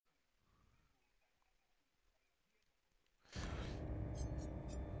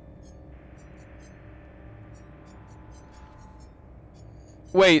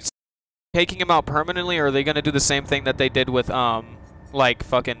Wait, taking him out permanently, or are they gonna do the same thing that they did with, like,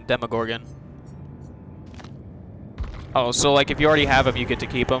 fucking Demogorgon? Oh, so, like, if you already have him, you get to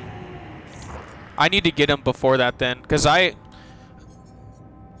keep him? I need to get him before that, then, because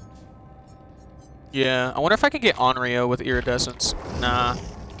Yeah, I wonder if I can get Onryo with Iridescence. Nah.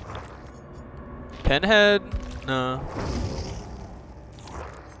 Pinhead? Nah.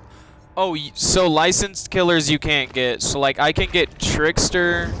 Oh, so licensed killers you can't get. So, like, I can get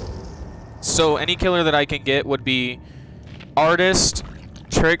Trickster. So, any killer that I can get would be Artist,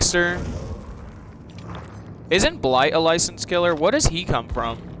 Trickster. Isn't Blight a licensed killer? What does he come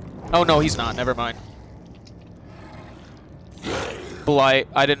from? Oh, no, he's not. Never mind. Blight.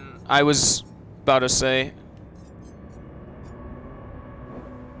 I was about to say.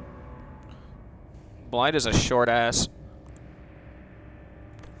 Blight is a short ass.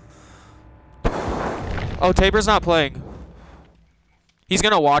 Oh, Tabor's not playing. He's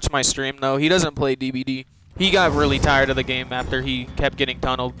gonna watch my stream though. He doesn't play DBD. He got really tired of the game after he kept getting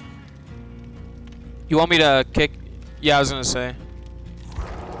tunneled. You want me to kick? Yeah, I was gonna say.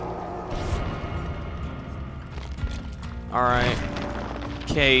 Alright.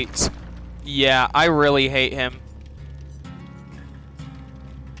 Kate. Yeah, I really hate him.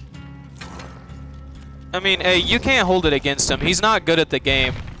 I mean, hey, you can't hold it against him. He's not good at the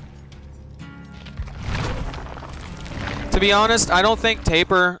game. To be honest, I don't think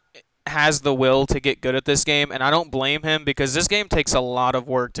Tabor has the will to get good at this game, and I don't blame him because this game takes a lot of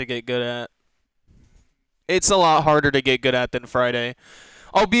work to get good at. It's a lot harder to get good at than Friday.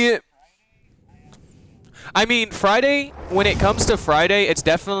 Albeit, I mean, Friday, when it comes to Friday, it's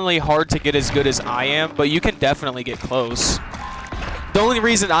definitely hard to get as good as I am, but you can definitely get close. The only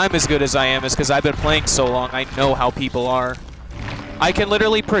reason I'm as good as I am is because I've been playing so long, I know how people are. I can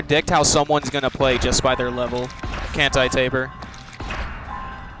literally predict how someone's going to play just by their level. Can't I, Tabor?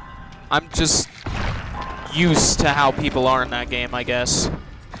 I'm just used to how people are in that game, I guess.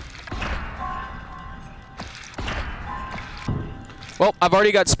 Well, I've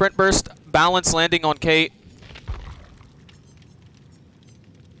already got Sprint Burst, Balance landing on Kate.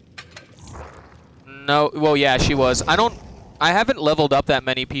 No, well, yeah, she was. I haven't leveled up that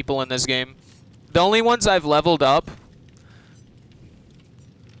many people in this game. The only ones I've leveled up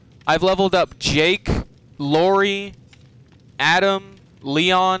Jake, Lori, Adam,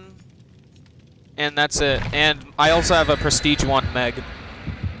 Leon, and that's it. And I also have a Prestige 1 Meg,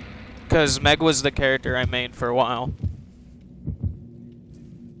 because Meg was the character I made for a while.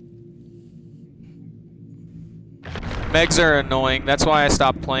 Megs are annoying. That's why I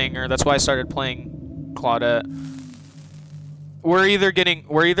stopped playing her. That's why I started playing Claudette. We're either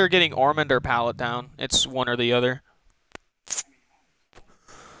getting Ormond or Pallet down. It's one or the other.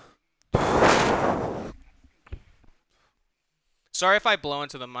 Sorry if I blow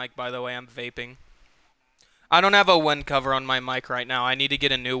into the mic, by the way. I'm vaping. I don't have a wind cover on my mic right now. I need to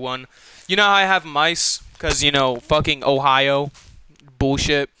get a new one. You know how I have mice? Because, you know, fucking Ohio.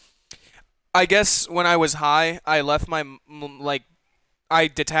 Bullshit. I guess when I was high, I left my, I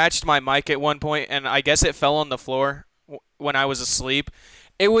detached my mic at one point, and I guess it fell on the floor when I was asleep.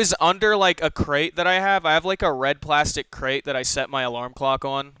 It was under, like, a crate that I have. I have, like, a red plastic crate that I set my alarm clock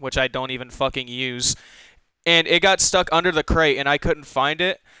on, which I don't even fucking use. And it got stuck under the crate, and I couldn't find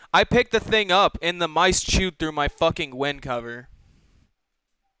it. I picked the thing up, and the mice chewed through my fucking wind cover.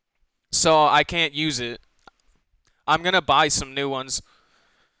 So I can't use it. I'm gonna buy some new ones.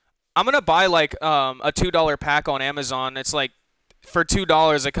 I'm gonna buy, like, a $2 pack on Amazon. It's, like, for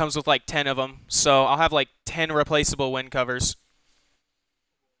 $2, it comes with, like, 10 of them. So I'll have, like, 10 replaceable wind covers.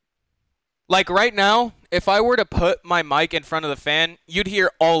 Like, right now, if I were to put my mic in front of the fan, you'd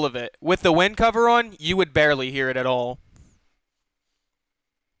hear all of it. With the wind cover on, you would barely hear it at all.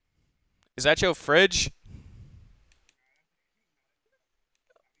 Is that your fridge?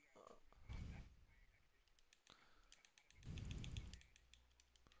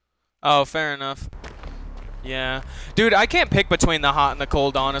 Oh, fair enough. Yeah. Dude, I can't pick between the hot and the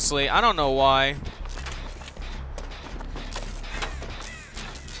cold, honestly. I don't know why.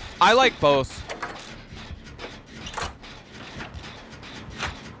 I like both.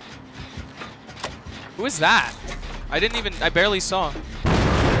 Who is that? I barely saw.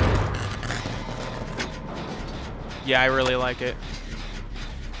 Yeah, I really like it.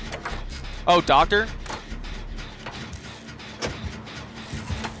 Oh, Doctor?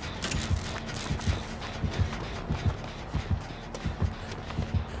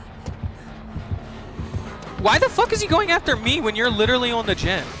 Why the fuck is he going after me when you're literally on the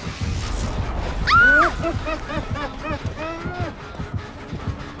gen?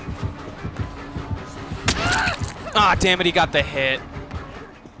 Ah, damn it, he got the hit.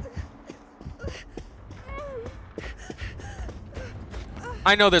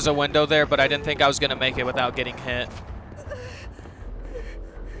 I know there's a window there, but I didn't think I was gonna make it without getting hit.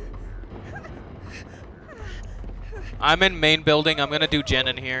 I'm in main building. I'm gonna do gen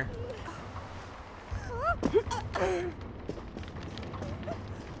in here.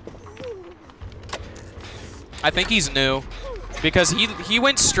 I think he's new. Because he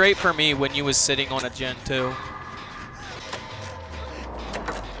went straight for me when you was sitting on a gen too.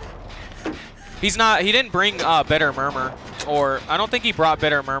 He didn't bring Bitter Murmur, or I don't think he brought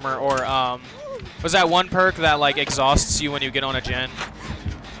Bitter Murmur, or was that one perk that like exhausts you when you get on a gen?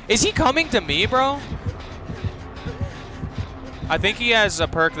 Is he coming to me, bro? I think he has a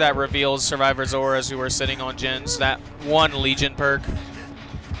perk that reveals survivors' auras who are sitting on gens. That one Legion perk.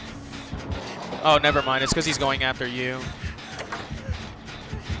 Oh, never mind. It's because he's going after you.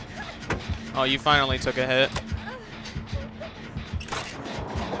 Oh, you finally took a hit.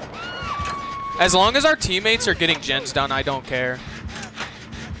 As long as our teammates are getting gens done, I don't care.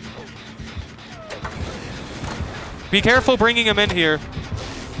 Be careful bringing him in here.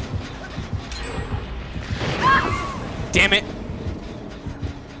 Damn it.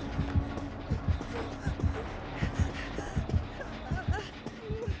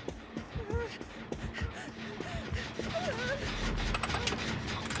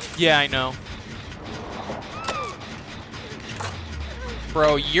 Yeah, I know.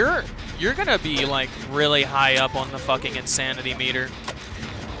 Bro, you're gonna be like really high up on the fucking insanity meter.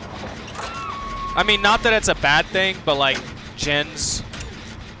 I mean, not that it's a bad thing, but like gens.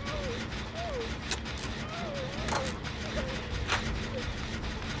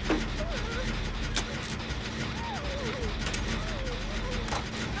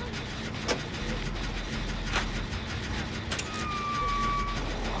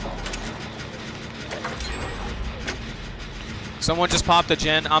 Someone just popped a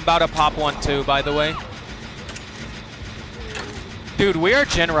gen. I'm about to pop one too, by the way. Dude, we are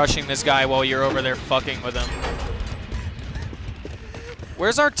gen rushing this guy while you're over there fucking with him.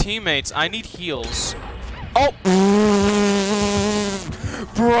 Where's our teammates? I need heals. Oh!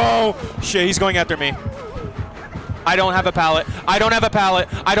 Bro! Shit, he's going after me. I don't have a pallet. I don't have a pallet.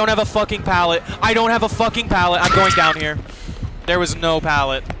 I don't have a fucking pallet. I don't have a fucking pallet. I'm going down here. There was no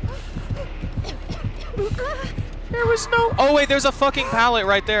pallet. There was no... Oh, wait, there's a fucking pallet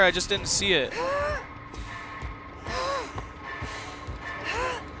right there. I just didn't see it.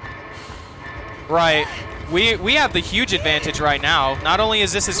 Right. We have the huge advantage right now. Not only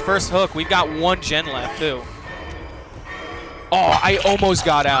is this his first hook, we've got one gen left, too. Oh, I almost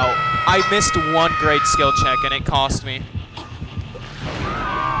got out. I missed one great skill check, and it cost me.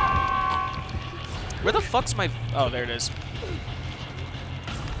 Where the fuck's my... Oh, there it is.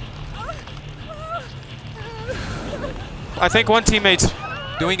 I think one teammate's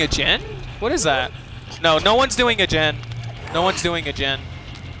doing a gen? What is that? No, no one's doing a gen. No one's doing a gen.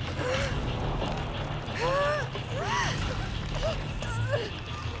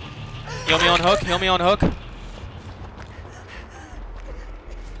 Heal me on hook. Heal me on hook.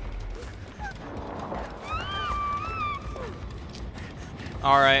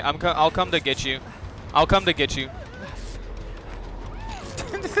 All right, I'll come to get you. I'll come to get you.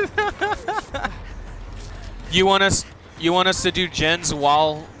 You want us to do gens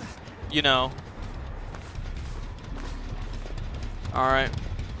while, you know. All right.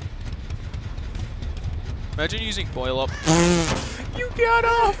 Imagine using boil up. You got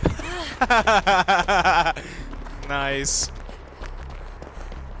up. Nice.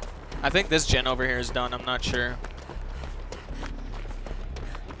 I think this gen over here is done. I'm not sure.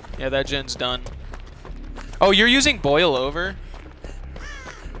 Yeah, that gen's done. Oh, you're using boil over?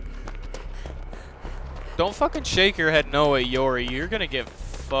 Don't fucking shake your head no way, Yori. You're gonna get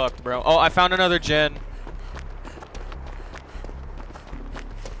fucked, bro. Oh, I found another gen.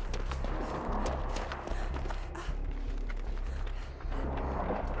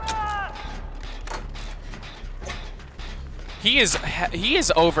 He is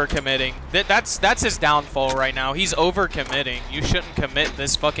overcommitting. That's his downfall right now. He's overcommitting. You shouldn't commit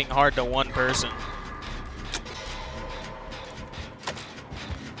this fucking hard to one person.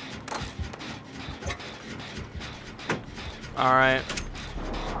 All right.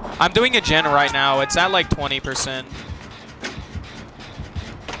 I'm doing a gen right now. It's at like 20%.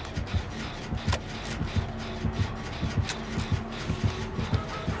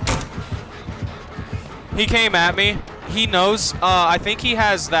 He came at me. He knows. I think he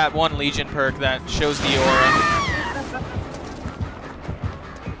has that one Legion perk that shows the aura.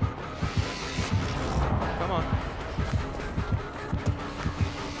 Come on.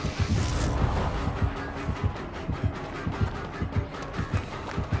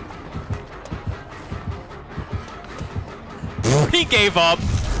 he gave up.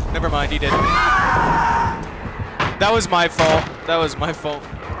 Never mind, he didn't. That was my fault. That was my fault.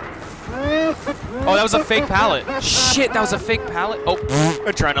 Oh, that was a fake pallet. Shit, that was a fake pallet. Oh,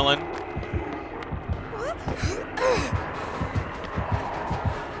 adrenaline.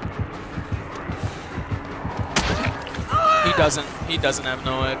 He doesn't have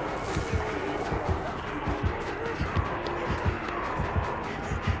no head.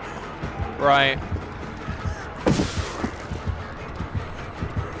 Right.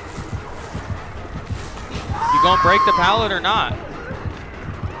 You gonna break the pallet or not?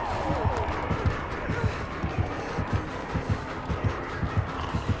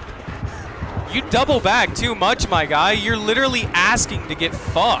 You double back too much, my guy. You're literally asking to get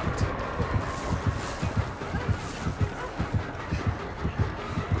fucked.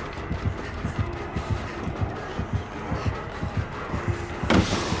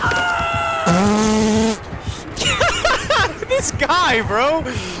 This guy, bro.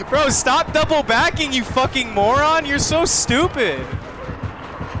 Bro, stop double backing, you fucking moron. You're so stupid.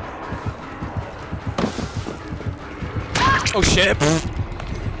 Oh, shit.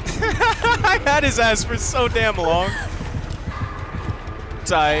 I had his ass for so damn long. It's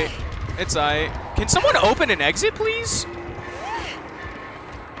aight. It's aight. Can someone open an exit, please?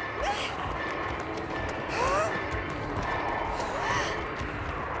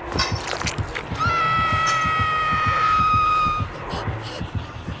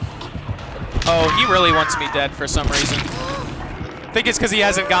 Oh, he really wants me dead for some reason. I think it's because he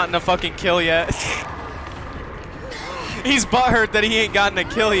hasn't gotten a fucking kill yet. He's butthurt that he ain't gotten a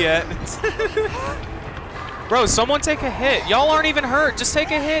kill yet. Bro, someone take a hit. Y'all aren't even hurt. Just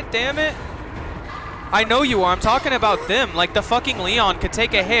take a hit, damn it. I know you are. I'm talking about them. Like the fucking Leon could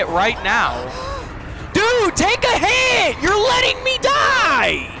take a hit right now. Dude, take a hit! You're letting me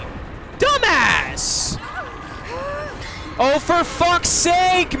die! Dumbass! Oh, for fuck's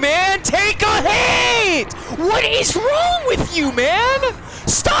sake, man! Take a hit! What is wrong with you, man?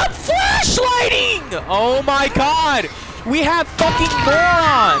 Stop flashlighting! Oh my god! We have fucking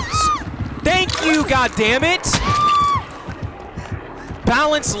morons! Thank you, goddammit!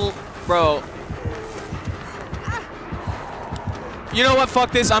 Balance, bro. You know what?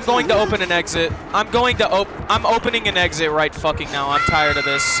 Fuck this. I'm going to open an exit. I'm opening an exit right fucking now. I'm tired of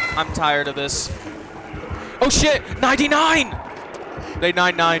this. I'm tired of this. Oh shit! 99! They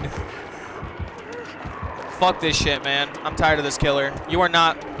 99. Fuck this shit, man. I'm tired of this killer. You are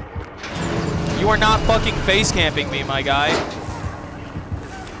not fucking face camping me, my guy.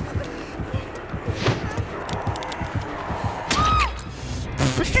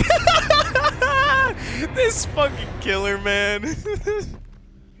 This fucking killer, man.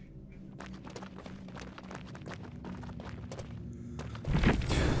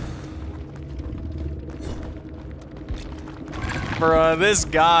 Bruh, this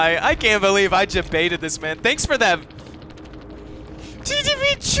guy. I can't believe I just baited this man. Thanks for that.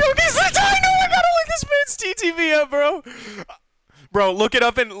 TTV choke is the time. I know I gotta look this man's TTV up, bro. Bro, look it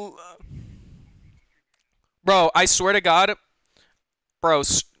up and. Bro, I swear to God. Bro.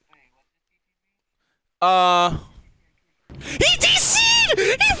 He DC'd!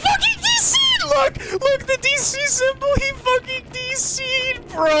 He fucking DC'd! Look, the DC symbol, he fucking DC'd!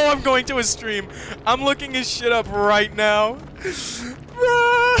 Bro, I'm going to his stream. I'm looking his shit up right now.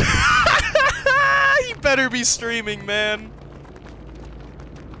 Bro! He better be streaming, man.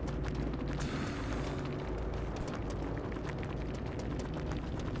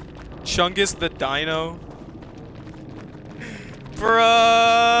 Chungus the Dino.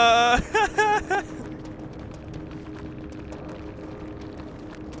 Bruh!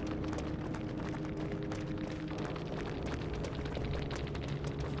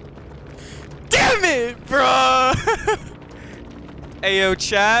 Damn it, bruh! Ayo,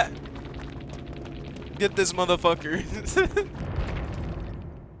 chat. Get this motherfucker.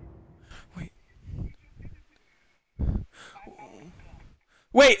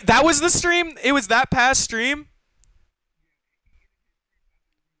 Wait, that was the stream? It was that past stream?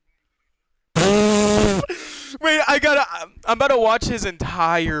 Wait, I'm about to watch his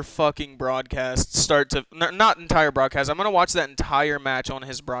entire fucking broadcast start to... Not entire broadcast. I'm going to watch that entire match on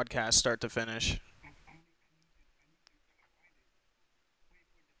his broadcast start to finish.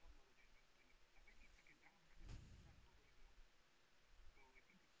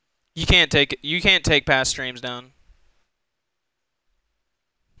 You can't take past streams down.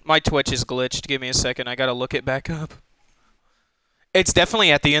 My Twitch is glitched. Give me a second. I got to look it back up. It's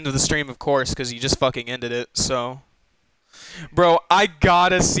definitely at the end of the stream, of course, because you just fucking ended it, so... Bro, I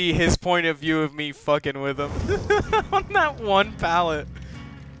gotta see his point of view of me fucking with him. On that one pallet.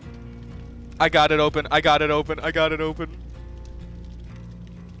 I got it open. I got it open. I got it open.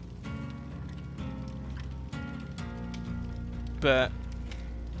 Bet.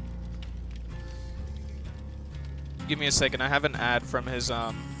 Give me a second. I have an ad from his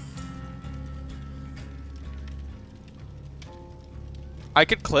I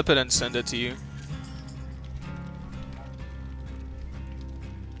could clip it and send it to you.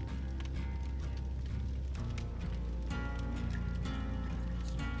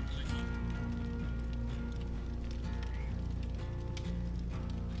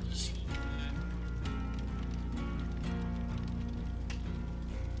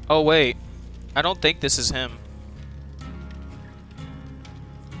 Oh wait, I don't think this is him.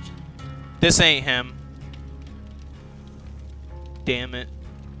 This ain't him. Damn it.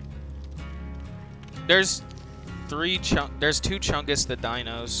 There's two Chungus the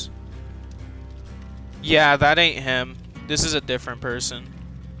Dinos. Yeah, that ain't him. This is a different person.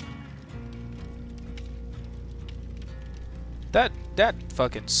 That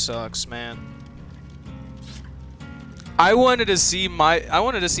fucking sucks, man. I wanted to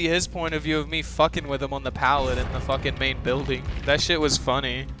see his point of view of me fucking with him on the pallet in the fucking main building. That shit was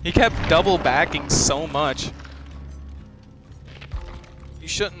funny. He kept double backing so much. You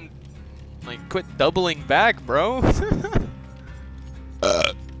shouldn't, like, quit doubling back, bro.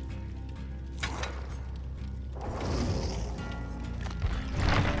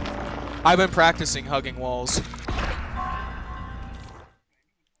 I've been practicing hugging walls.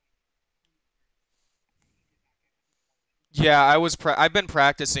 Yeah, I've been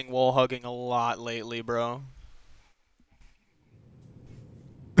practicing wall hugging a lot lately, bro.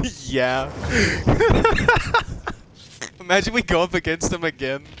 Yeah. Imagine we go up against him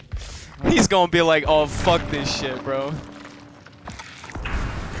again. He's gonna be like, oh, fuck this shit, bro.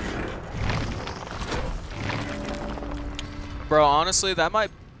 Bro, honestly, that might...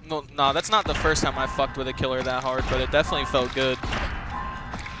 No, that's not the first time I fucked with a killer that hard, but it definitely felt good.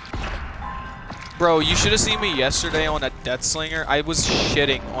 Bro, you should have seen me yesterday on a Death Slinger. I was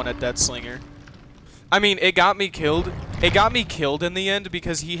shitting on a Death Slinger. I mean, it got me killed. It got me killed in the end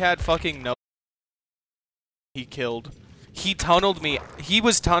because he had fucking no... He killed. He tunneled me. He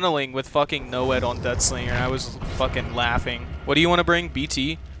was tunneling with fucking Noed on Death Slinger. I was fucking laughing. What do you want to bring?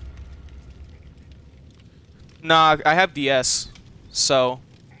 BT? Nah, I have DS. So,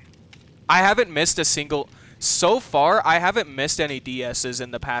 I haven't missed a single... So far, I haven't missed any DSs in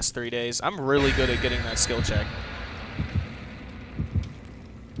the past 3 days. I'm really good at getting that skill check.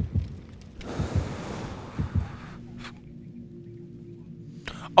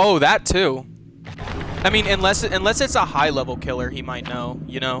 Oh, that too. I mean, unless it's a high-level killer, he might know,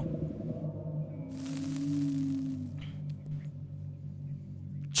 you know?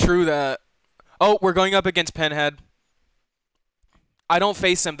 True that. Oh, we're going up against Pinhead. I don't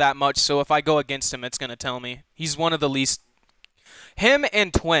face him that much, so if I go against him, it's going to tell me. He's one of the least... Him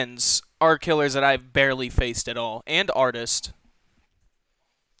and Twins are killers that I've barely faced at all. And Artist.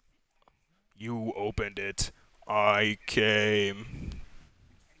 You opened it. I came.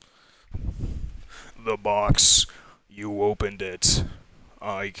 The box. You opened it.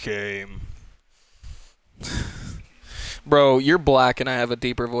 I came. Bro, you're black and I have a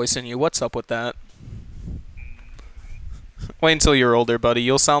deeper voice than you. What's up with that? Wait until you're older, buddy.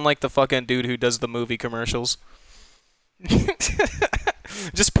 You'll sound like the fucking dude who does the movie commercials.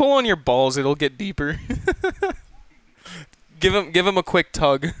 Just pull on your balls, it'll get deeper. Give him a quick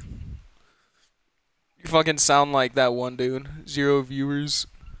tug. You fucking sound like that one dude. 0 viewers.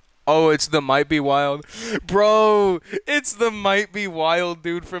 Oh, it's the Might Be Wild. Bro, it's the Might Be Wild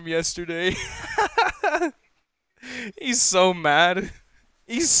dude from yesterday. He's so mad.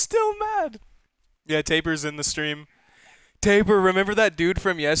 He's still mad. Yeah, Taper's in the stream. Taper, remember that dude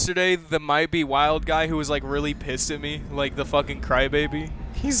from yesterday? The Might Be Wild guy who was like really pissed at me? Like the fucking crybaby?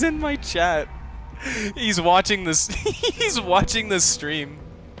 He's in my chat. He's watching this. He's watching the stream.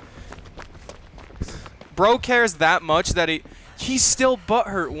 Bro cares that much that he's still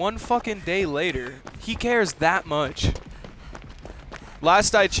butthurt 1 fucking day later. He cares that much.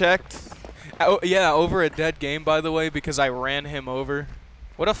 Last I checked, oh, yeah, over a dead game, by the way, because I ran him over.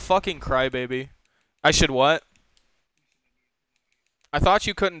 What a fucking crybaby. I should what? I thought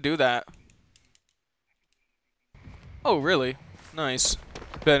you couldn't do that. Oh, really? Nice.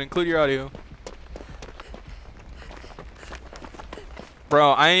 Bet, include your audio.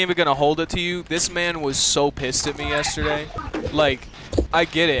 Bro, I ain't even gonna hold it to you. This man was so pissed at me yesterday. Like, I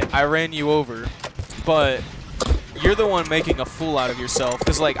get it. I ran you over. But you're the one making a fool out of yourself.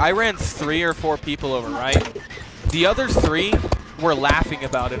 Because, like, I ran 3 or 4 people over, right? The other 3 were laughing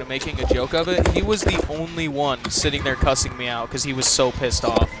about it and making a joke of it. He was the only one sitting there cussing me out because he was so pissed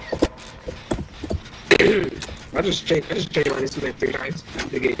off. I just changed my Instagram 3 times.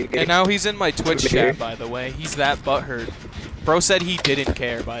 And now he's in my Twitch chat, by the way. He's that butthurt. Bro said he didn't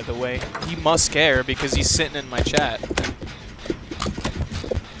care, by the way. He must care because he's sitting in my chat.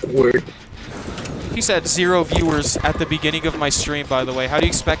 Word. He said 0 viewers at the beginning of my stream, by the way. How do you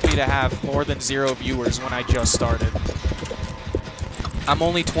expect me to have more than 0 viewers when I just started? I'm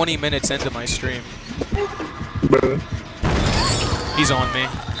only 20 minutes into my stream. Bro. He's on me.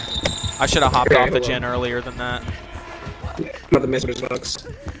 I should have hopped off the gen earlier than that. I'm about to mess with his box.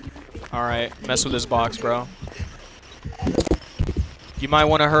 Alright, mess with his box, bro. You might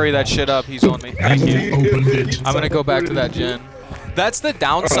want to hurry that shit up. He's on me. Thank you. I'm gonna go back to that gen. That's the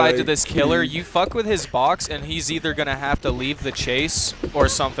downside to this killer. You fuck with his box, and he's either gonna have to leave the chase or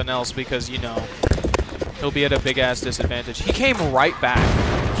something else because, you know, he'll be at a big-ass disadvantage. He came right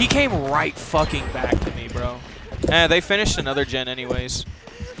back. He came right fucking back to me, bro. They finished another gen anyways.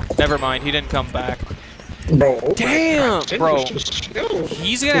 Never mind. He didn't come back. Bro, damn, bro.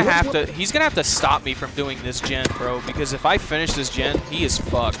 He's gonna have to stop me from doing this gen, bro. Because if I finish this gen, he is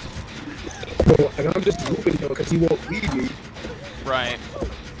fucked. Bro, and I'm just moving though, because he won't leave me. Right.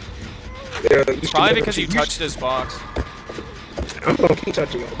 Yeah, probably because you touched his box. I'm gonna keep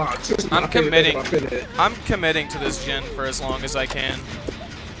touching your box. I'm committing. I'm committing to this gen for as long as I can.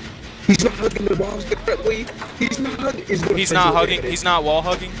 He's not hugging the balls correctly. He's not hugging. He's not hugging. He's not wall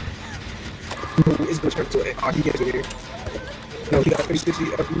hugging. No, it's gonna turn to it. Oh, he gets it here. No, he got 360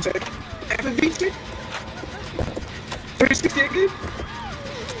 FV FV 360 again?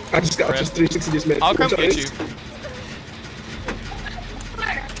 I just got just 360 this minute. I'll come get you.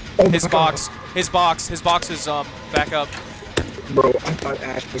 Oh his box. His box is back up. Bro, I thought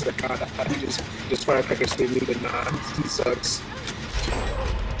Ash was the god. I thought he just firecracker stayed me, but nah, he sucks.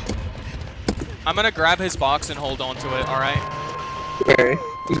 I'm gonna grab his box and hold on to it, alright? Okay.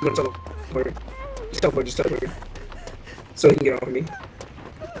 He's gonna teleport. Just teleport. So he can get off of me.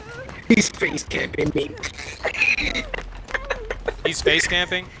 He's face camping me. He's face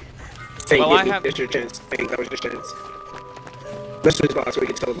camping? Hey, well, I have. That's your chance. Hey, that was your chance. Let's do his box so we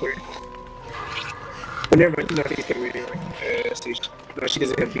can teleport. But never mind, he's not face camping anymore. No, she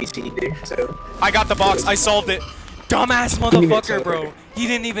doesn't have BC either, so. I got the box. I solved it. Dumbass motherfucker, bro. He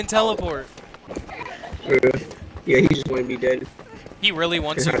didn't even teleport. Yeah, he just wanted me dead. He really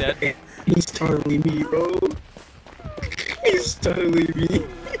wants you dead? He's tunneling me, bro. He's tunneling me.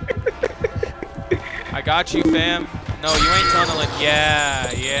 I got you, fam. No, you ain't tunneling.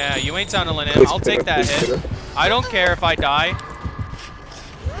 Yeah, you ain't tunneling him. I'll take that hit. I don't care if I die.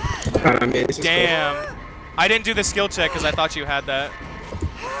 Man, damn. I didn't do the skill check because I thought you had that.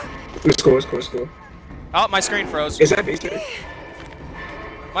 It's cool. Oh, my screen froze. Is that base turn?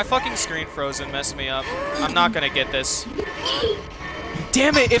 My fucking screen froze and messed me up. I'm not gonna get this.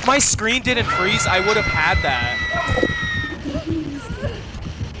 Damn it, if my screen didn't freeze, I would have had that.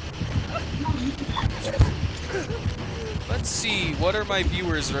 Let's see, what are my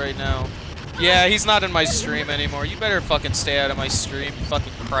viewers right now? Yeah, he's not in my stream anymore. You better fucking stay out of my stream, you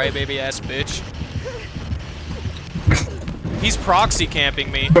fucking crybaby ass bitch. He's proxy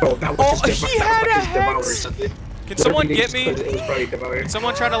camping me. Bro, that was he had a hex! Can someone get me? Can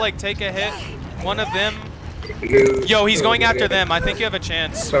someone try to like take a hit? One of them? Yo, he's going after them. I think you have a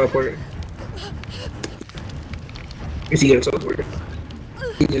chance. Teleport. Is he gonna teleport?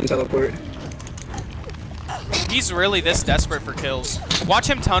 He didn't teleport. He's really this desperate for kills. Watch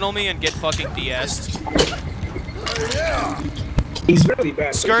him tunnel me and get fucking DS'd. He's really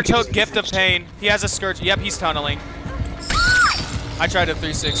bad. Scourge hook, gift of pain. He has a scourge. Yep, he's tunneling. I tried a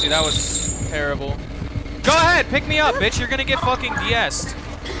 360. That was terrible. Go ahead, pick me up, bitch. You're gonna get fucking DS'd.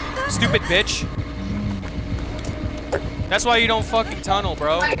 Stupid bitch. That's why you don't fucking tunnel,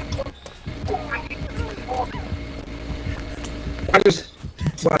 bro. I just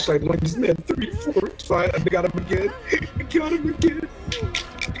flashlight like this man 3, 4, 5. I got him again.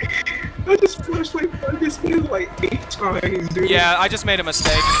 I just flashlight this man like 8 times, dude. Yeah, I just made a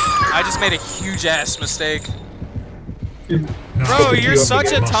mistake. I just made a huge ass mistake. Bro, you're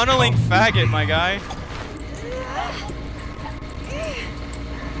such a tunneling faggot, my guy.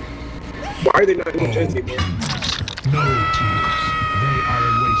 Why are they not in the chance anymore? No tears. They are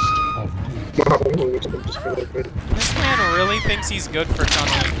a waste of good. This man really thinks he's good for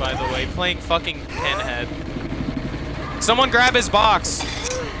tunneling, by the way. Playing fucking pinhead. Someone grab his box.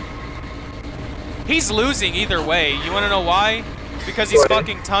 He's losing either way. You wanna know why? Because he's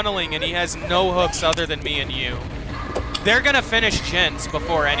fucking tunneling and he has no hooks other than me and you. They're gonna finish gens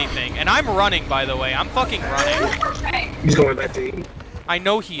before anything. And I'm running, by the way. I'm fucking running. He's going back to you. I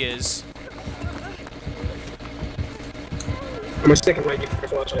know he is. I'm gonna stick him right here for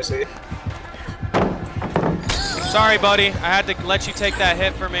flash, I see. Sorry, buddy. I had to let you take that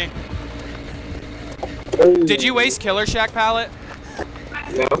hit for me. Oh. Did you waste Killer Shack pallet?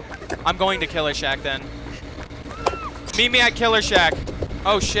 No. I'm going to Killer Shack then. Meet me at Killer Shack.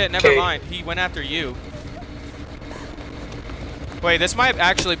 Oh shit, never mind. He went after you. Wait, this might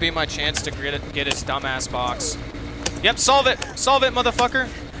actually be my chance to get his dumbass box. Yep, solve it! Solve it, motherfucker!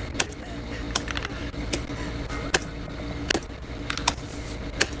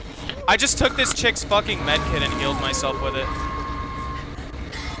 I just took this chick's fucking medkit and healed myself with it.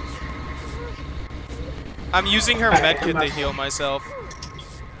 I'm using her medkit to heal myself.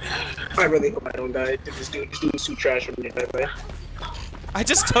 I really hope I don't die. This dude is too trash for me to die. I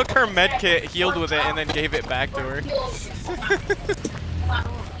just took her medkit, healed with it, and then gave it back to her.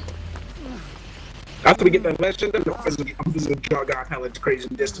 After we get that legend, I'm just gonna draw God pallet to crazy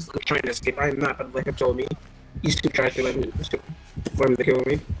distance. I'm trying to escape. I am not, but let him tell me. He's too trash to let me for him to kill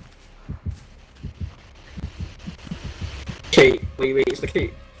me. Kate, wait, it's the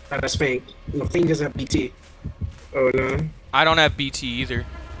Kate. That's Fang. No, Fang doesn't have BT. Oh no. I don't have BT either.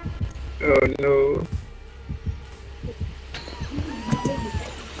 Oh no.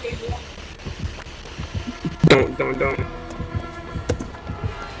 Don't.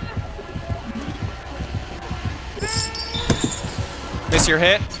 Miss your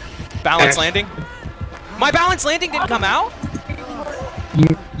hit. Balance landing. My balance landing didn't come out?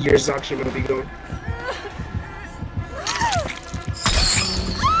 Your Zaksha gonna be going.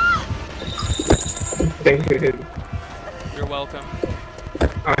 Thank you. You're welcome.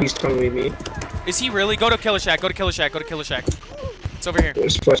 Oh, he's tunneling me. Is he really? Go to Killer Shack. Go to Killer Shack. Go to Killer Shack. It's over here.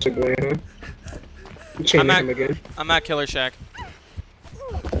 There's flush again, huh? Chaining him again. I'm at Killer Shack.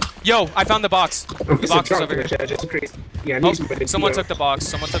 Yo, I found the box. The box is over here. Just crazy. Yeah, Oh, someone took the box.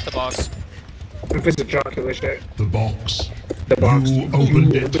 Someone took the box. I'm supposed to draw Killer Shack. The box. The box. You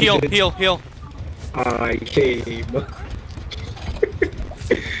opened it. Heal. I came.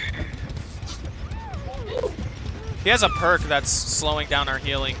 He has a perk that's slowing down our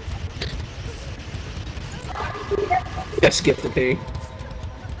healing. Let's skip the thing.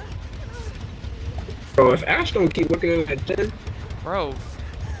 Bro, if Ash don't keep working on that gen, Bro,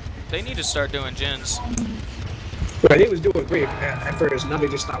 they need to start doing gens. but they was doing great at first. Now they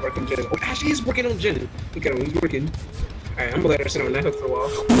just stopped working gen. Oh, Ash is working on gen. Look at him, he's working. Alright, I'm gonna let her sit on that hook for a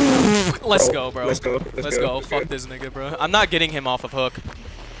while. Let's go, bro. Let's go. Let's go. Fuck this nigga, bro. I'm not getting him off of hook.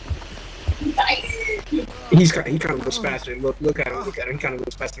 He kind of goes faster. Look at him. He kind of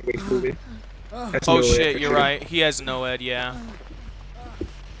goes faster when he's moving. That's Oh no shit, ed you're for right. He has no ed, yeah.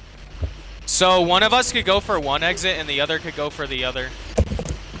 So one of us could go for one exit and the other could go for the other.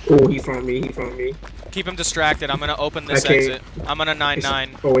 Oh, he found me. Keep him distracted. I'm gonna open this Okay. exit. I'm gonna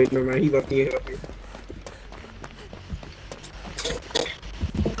 9-9. Oh wait, never mind. He left me.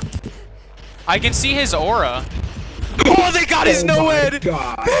 I can see his aura. Oh, they got his no ed! They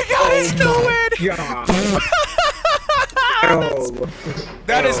got his no ed! Oh.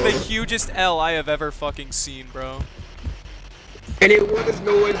 That is the hugest L I have ever fucking seen, bro. And it was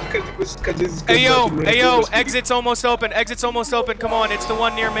no one because it's. Hey yo, exit's almost open. Exit's almost open. Come on, it's the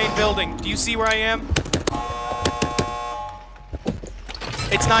one near main building. Do you see where I am?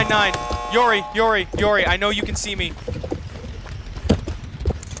 It's 9-9. Yori, I know you can see me.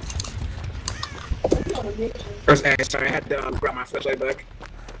 Sorry, I had to grab my flashlight back.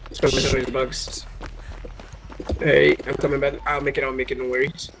 Especially with the bugs. Hey, I'm coming back. I'll make it, no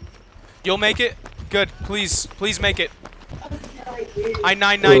worries. You'll make it? Good. Please make it. I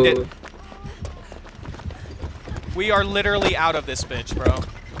 9-9'd it. We are literally out of this bitch, bro.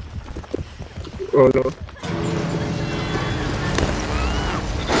 Oh no.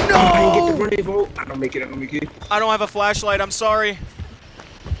 No! I didn't get the rendezvous. I don't make it. I don't have a flashlight. I'm sorry.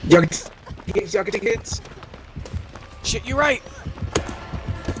 Y'all can take hits. Shit, you're right.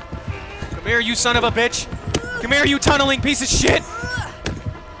 Come here, you son of a bitch. Come here, you tunneling piece of shit.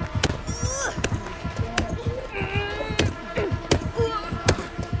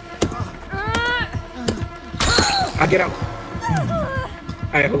 I get out.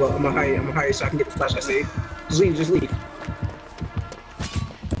 Alright, hold on. I'm gonna hide so I can get the flashlight saved. Just leave.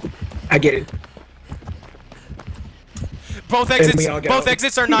 I get it. Both exits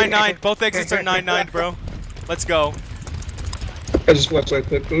are 9-9. Both exits are 9-9, bro. Let's go. I just flashlight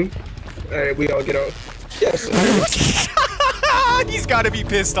quick. Alright, we all get out. Yes. He's gotta be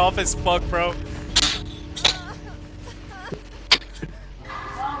pissed off as fuck, bro.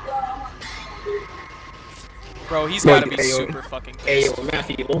 Bro, he's gotta be super fucking pissed. Hey, yo,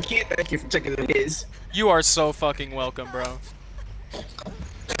 Matthew, okay, thank you for checking on his. You are so fucking welcome, bro.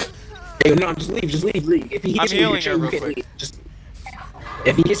 Hey, no, just leave. If he hits you with your chain, you can't leave.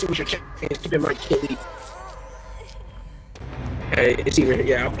 If he hits you with your chain, keep in mind, you can't leave. Hey, it's even,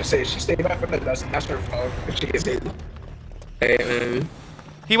 yeah, I'm gonna say she stayed back for that. That's her fault. If she gets hit. Hey,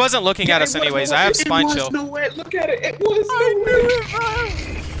 He wasn't looking at us anyways. I have spine chill. It was nowhere. Look at it. It was nowhere.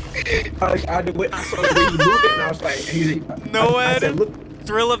 I saw the way you moved it, and I was like, Noed, I said, look.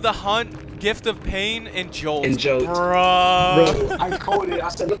 Thrill of the Hunt, Gift of Pain, and Jolt. Bro, I called it. I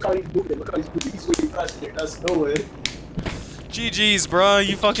said, look how he's moving. Look how he's moving. He's really fast here. That's Noed. GG's, bro.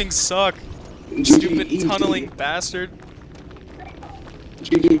 You fucking suck. GG, Stupid easy. tunneling bastard.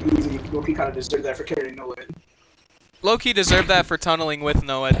 GG, easy. Loki kind of deserved that for carrying Noed. Loki deserved that for tunneling with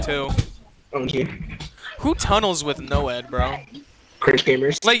Noed, too. Okay. Who tunnels with Noed, bro? Cringe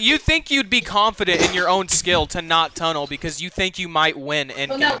gamers. Like, you think you'd be confident in your own skill to not tunnel because you think you might win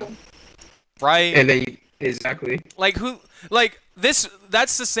endgame. Right? And then, exactly. Like,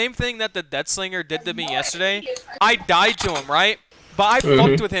 that's the same thing that the Deathslinger did to me yesterday. I died to him, right? But I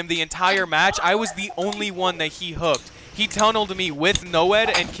fucked with him the entire match. I was the only one that he hooked. He tunneled me with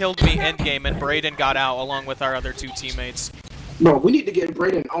Noed and killed me endgame, and Brayden got out along with our other 2 teammates. Bro, we need to get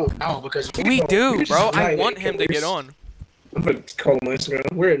Brayden on now because we do, bro. I want him to get on. I'm gonna call him on Instagram.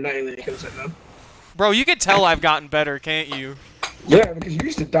 We're annihilating killers right now. Bro, you can tell I've gotten better, can't you? Yeah, because you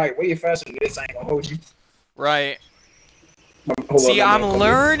used to die way faster than this. I ain't gonna hold you. Right. See, I'm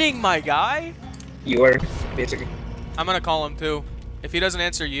learning, my guy. You are, basically. I'm gonna call him too. If he doesn't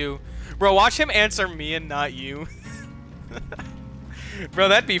answer you. Bro, watch him answer me and not you. Bro,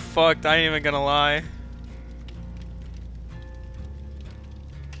 that'd be fucked. I ain't even gonna lie.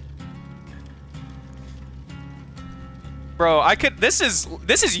 Bro, I could. This is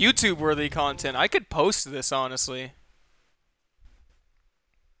YouTube worthy content. I could post this honestly.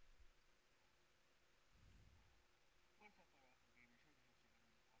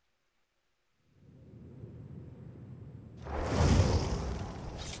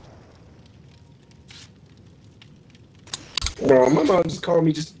 Bro, my mom just called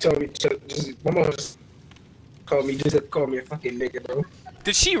me just to tell me. My mom just called me just to call me a fucking nigga, bro.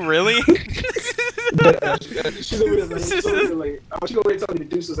 Did she really? She's over there like, she's over there telling me to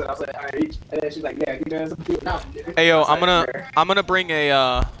do something. I was like, alright. And then she's like, yeah, you guys have to do it now. Hey yo, I'm gonna bring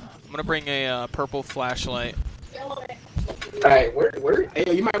a purple flashlight. Alright, word? Hey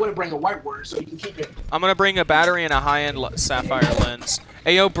yo, you might want to bring a white word so you can keep it. I'm gonna bring a battery and a high-end sapphire lens.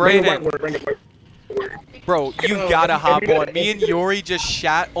 Hey yo, Brayden. Bring a white word. Bro, you gotta hop on. Me and Yori just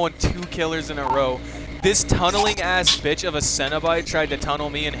shat on 2 killers in a row. This tunneling ass bitch of a Cenobite tried to tunnel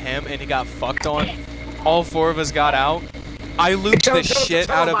me and him, and he got fucked on. All 4 of us got out. I looped the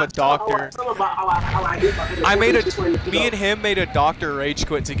shit out of a doctor. Me and him made a doctor rage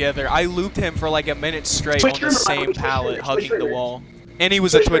quit together. I looped him for like a minute straight on the same pallet, hugging the wall. And he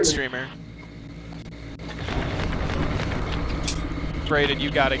was a Twitch streamer. Brayden, you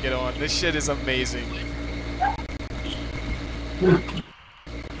gotta get on. This shit is amazing.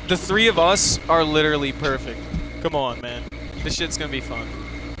 The 3 of us are literally perfect. Come on, man. This shit's gonna be fun.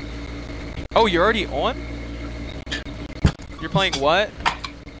 Oh, you're already on? You're playing what?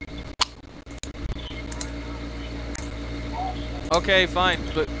 Okay, fine.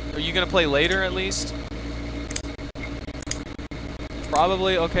 But are you gonna play later at least?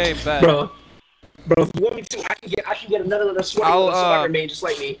 Probably. Okay, bet. Bro, if you want me to, I can get another survivor main just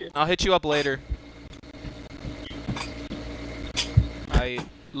like me. I'll hit you up later.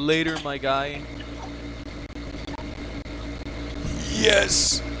 Later, my guy.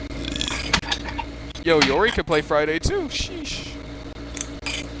 Yes. Yo, Yori could play Friday too. Sheesh.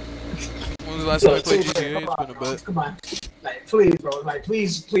 When was the last time I played GTA? It's been a bit. Come on, like please, bro. Like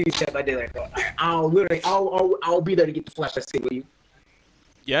please, check my day like that. I'll be there to get the flashlight stick with you.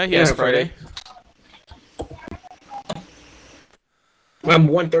 Yeah, he has Friday. I'm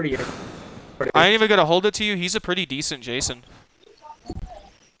 130. I ain't even gonna hold it to you. He's a pretty decent Jason.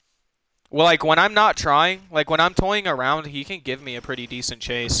 Well, like, when I'm not trying, like, when I'm toying around, he can give me a pretty decent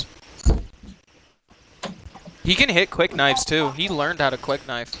chase. He can hit quick knives, too. He learned how to quick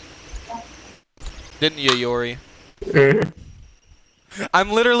knife. Didn't you, Yori?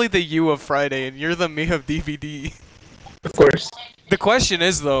 I'm literally the you of Friday, and you're the me of DBD. Of course. The question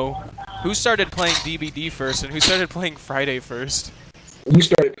is, though, who started playing DBD first, and who started playing Friday first? You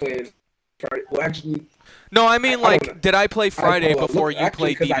started playing Friday. Well, actually... No, I mean, like, did I play Friday before you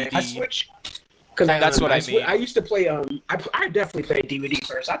played DBD? I switched. That's what I mean. I used to play, I definitely played DBD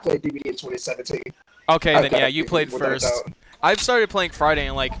first. I played DBD in 2017. Okay, then yeah, you played first. I've started playing Friday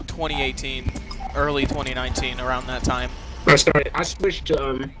in, like, 2018, early 2019, around that time. I switched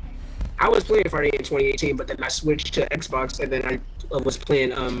to, I was playing Friday in 2018, but then I switched to Xbox, and then I was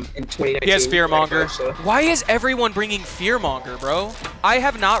playing, in 2019. He has Fearmonger. Xbox, so. Why is everyone bringing Fearmonger, bro? I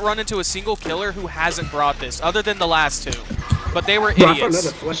have not run into a single killer who hasn't brought this, other than the last 2. But they were Bro, I found idiots.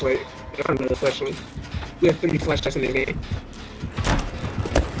 another flashlight. We have 3 flashlights in the game.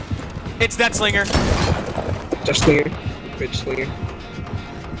 It's that slinger. Just slinger. Bitch slinger.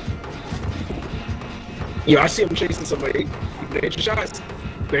 Yo, I see him chasing somebody. You better hit your shots.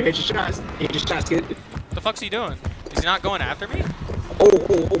 Better hit your shots. Hit your shots, kid. What the fuck's he doing? Is he not going after me?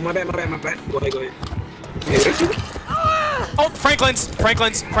 Oh, my bad. Go ahead. Yeah, that's you. Oh, Franklin's.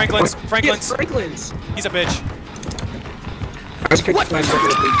 Yes, Franklin's. He's a bitch. I just picked the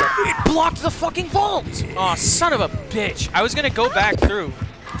flashlight up and dropped it. It blocked the fucking vault! Oh, son of a bitch. I was gonna go back through.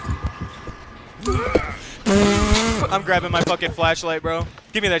 I'm grabbing my fucking flashlight, bro.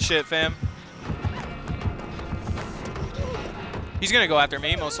 Give me that shit, fam. He's gonna go after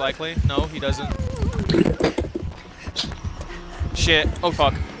me, most likely. No, he doesn't. Shit. Oh,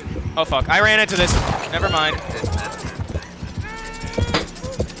 fuck. Oh, fuck. I ran into this. Never mind.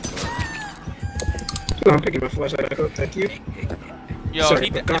 I'm picking my flashlight back up. Thank you. Yo,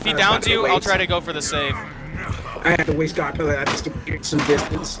 Sorry, if he downs you, I'll try to go for the save. I had to waste God pillar just to get some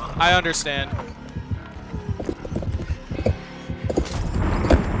distance. I understand.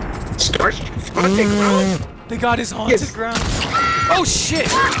 Start haunted ground. They got his haunted Yes. ground. Oh, shit!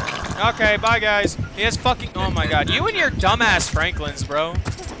 Okay, bye, guys. He has fucking... Oh, my God. You and your dumbass Franklins, bro.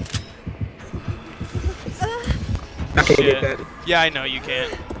 I can't Shit. get that. Yeah, I know you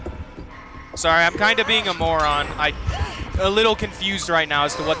can't. Sorry, I'm kind of being a moron. A little confused right now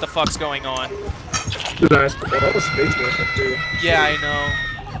as to what the fuck's going on. Nice. Oh, space stuff too. Yeah, I know.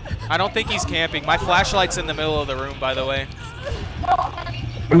 I don't think he's camping. My flashlight's in the middle of the room, by the way.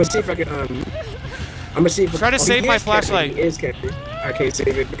 I'm gonna see if I can I'm gonna see if Try to save he my is camping. flashlight. He is camping. I can't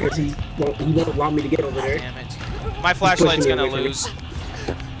save it because he won't allow me to get over there. Damn it. My flashlight's pushing me gonna away from me.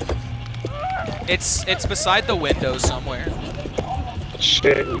 lose. It's beside the window somewhere.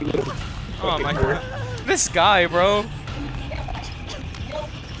 Shit. Oh my god. This guy, bro.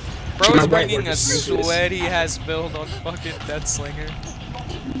 Bro is bringing a sweaty ass build on fucking Deathslinger.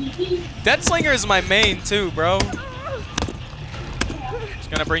 Deathslinger is my main too, bro. He's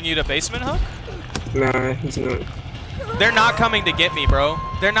gonna bring you to basement hook? Nah, he's not. They're not coming to get me, bro.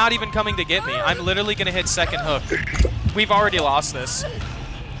 They're not even coming to get me. I'm literally gonna hit second hook. We've already lost this.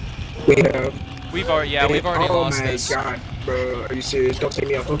 We have. We've already lost this. Oh my god, bro. Are you serious? Don't take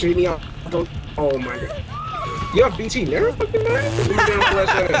me out. Don't take me out. Don't. Oh my god. You have BT never fucking man?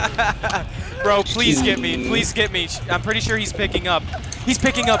 Bro, please get me. Please get me. I'm pretty sure he's picking up. He's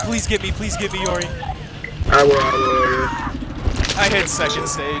picking up. Please get me. Please get me, Yori. I will. I hit second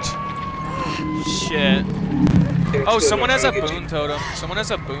stage. Shit. Oh, someone has a boon totem. Someone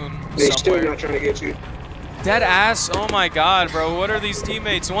has a boon They're still somewhere. not trying to get you. Dead ass. Oh my god, bro. What are these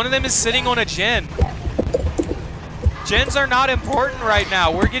teammates? One of them is sitting on a gen. Gens are not important right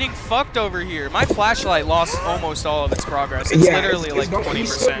now. We're getting fucked over here. My flashlight lost almost all of its progress. It's literally like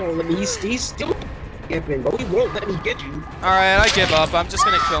 20%. He's still camping, but he won't let me get you. Alright, I give up. I'm just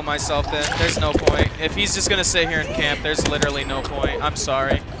gonna kill myself then. There's no point. If he's just gonna sit here and camp, there's literally no point. I'm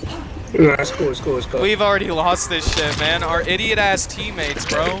sorry. No, it's cool, it's cool, it's cool. We've already lost this shit, man. Our idiot-ass teammates,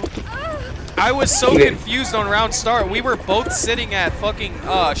 bro. I was so confused on round start. We were both sitting at fucking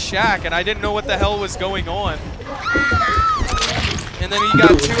shack, and I didn't know what the hell was going on. And then you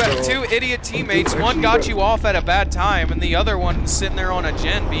got two idiot teammates. One got you off at a bad time, and the other one sitting there on a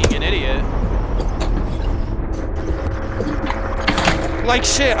gen being an idiot. Like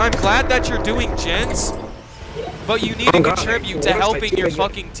shit, I'm glad that you're doing gens, but you need to contribute to helping your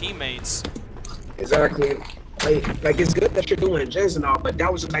fucking teammates. Exactly. Like it's good that you're doing gens and all, but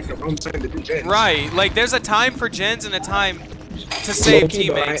that was like the wrong time to do gens. Right, like there's a time for gens and a time to save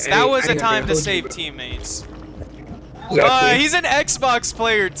teammates. That was a time to save teammates. Exactly. He's an Xbox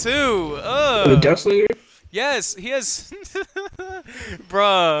player too. The Deathslinger? Yes, he has.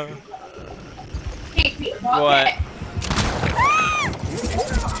 Bruh. What?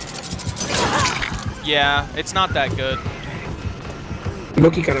 Yeah, it's not that good.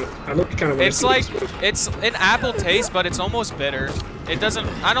 Loki kind of. It's like it's an apple taste, but it's almost bitter. It doesn't.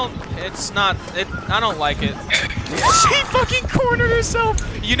 I don't. It's not. I don't like it. She fucking cornered herself.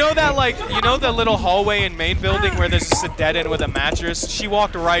 You know that like. You know the little hallway in main building where there's just a dead end with a mattress. She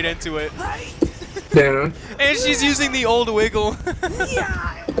walked right into it. Yeah. And she's using the old wiggle.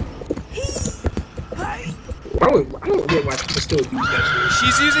 I don't get why people still use that shit.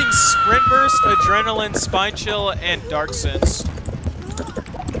 She's using Sprint Burst, Adrenaline, Spine Chill, and Dark Sense.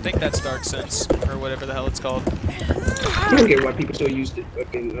 I think that's Dark Sense, or whatever the hell it's called. I don't get why people still use the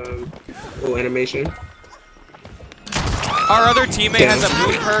fucking little animation. Our other teammate has a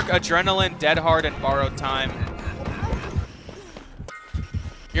Boon Perk, Adrenaline, Dead Hard, and Borrowed Time.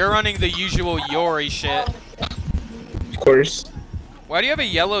 You're running the usual Yori shit. course. Why do you have a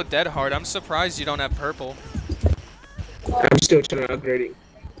yellow dead heart? I'm surprised you don't have purple. I'm still trying to upgrade it.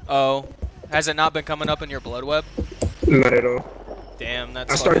 Oh. Has it not been coming up in your blood web? Not at all. Damn,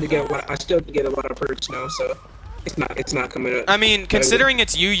 that's I started to get a lot. I still get a lot of perks now, so it's not coming up. I mean, considering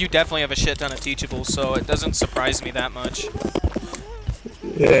it's you definitely have a shit ton of teachables, so it doesn't surprise me that much.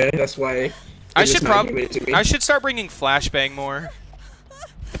 Yeah, that's why. I should start bringing flashbang more.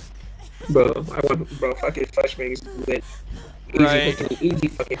 Bro, fucking flashbang is lit. Easy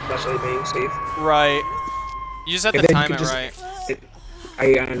fucking flashbang safe. Right. You just have to time it right. I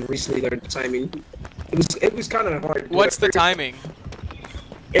recently learned the timing. It was kind of hard. What's the timing?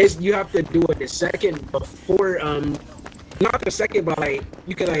 You have to do it the second before not the second, but like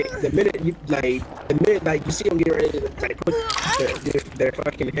you can the minute you see them get ready to like put their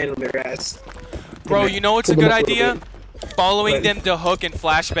fucking hand on their ass. Bro, you know what's a good idea? Following them to hook and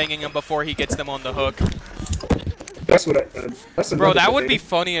flashbanging him before he gets them on the hook. That's what that's bro, that would be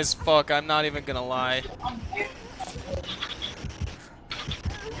funny as fuck. I'm not even gonna lie.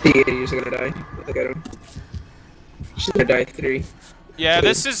 The idiot's gonna die. Look at him. She's gonna die 3. Yeah,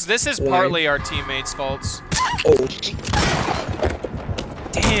 this is partly our teammates' faults. Oh.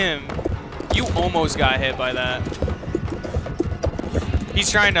 Damn, you almost got hit by that. He's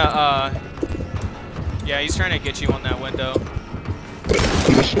trying to yeah, he's trying to get you on that window.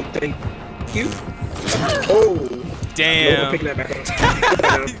 Thank you. Oh. Damn. Pick that back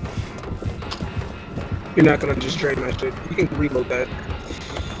up. You're not gonna just drain that shit. You can reload that.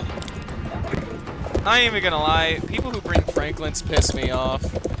 I ain't even gonna lie, people who bring Franklins piss me off.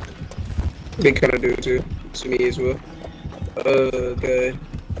 They kinda do too. To me as well. God.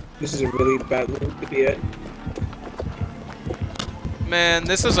 This is a really bad loop to be at. Man,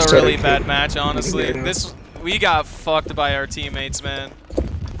 this is a really bad match, honestly. We got fucked by our teammates, man.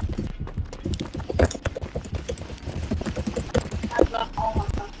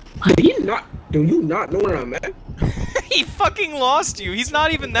 Do you not know where I'm at? He fucking lost you. He's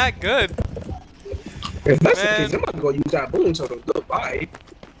not even that good. If that's the case, I'm about to go use that boom so goodbye.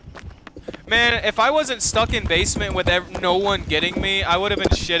 Man, if I wasn't stuck in basement with no one getting me, I would have been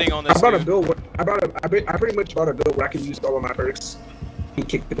shitting on this. I pretty much bought a build where I can use all of my perks. He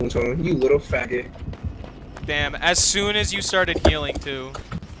kicked the boom tone. You little faggot. Damn, as soon as you started healing too.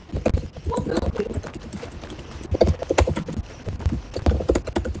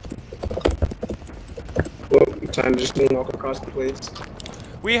 Well, time to just moonwalk across the place.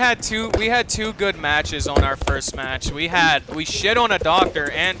 We had two good matches on our first match. We shit on a doctor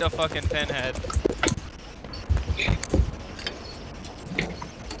and a fucking pinhead.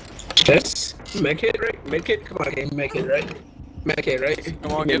 Yes, medkit, right? Medkit, come on, game, medkit, right? Medkit, right?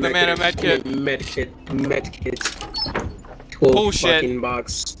 Come on, give the man a medkit. Medkit. Bullshit. Fucking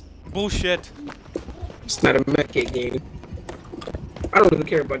box. Bullshit. It's not a medkit game. I don't really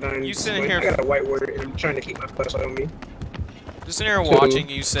care about dying. You sitting here. I got a white word and I'm trying to keep my flashlight on me. Just sitting here watching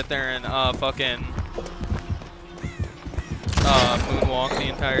you sit there and fucking moonwalk the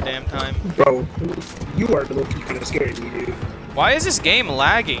entire damn time. Bro, you are the low-key kind of scared of me, dude. Why is this game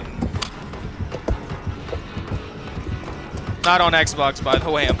lagging? Not on Xbox, by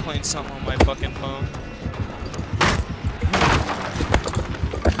the way. I'm playing something on my fucking phone.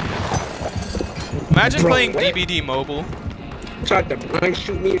 Imagine playing DBD mobile. Tried to blind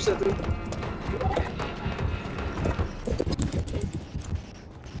shoot me or something?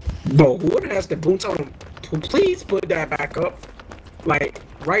 Bro, whoever has the boots on him, please put that back up. Like,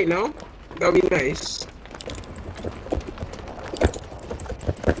 right now? That'd be nice.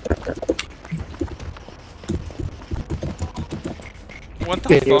 What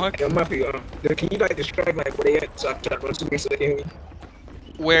the fuck? It might be, can you like describe like where they at so I can try to run to me so they can hear me?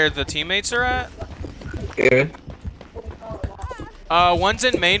 Where the teammates are at? Yeah. One's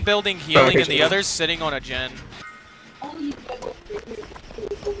in main building healing and the other's sitting on a gen.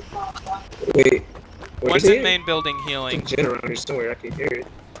 Wait. One's in main building healing. Gen around here somewhere, I can hear it.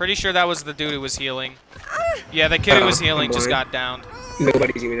 Pretty sure that was the dude who was healing. Yeah, the kid who was healing just got downed.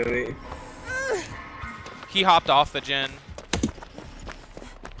 Nobody's even on it. He hopped off the gen.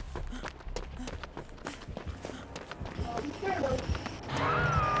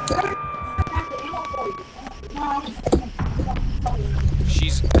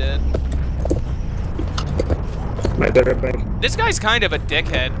 She's dead. This guy's kind of a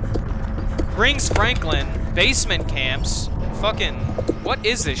dickhead. Brings Franklin, basement camps. Fucking, what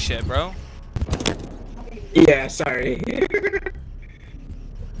is this shit, bro? Yeah, sorry. Yeah,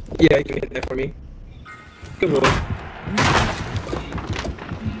 you can hit that for me. Good one.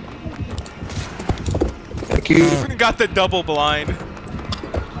 Thank you. Got the double blind.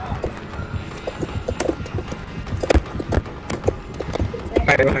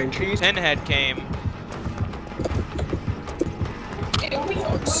 Hide behind trees. Pinhead came.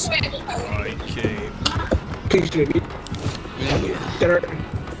 I came. Please shoot me.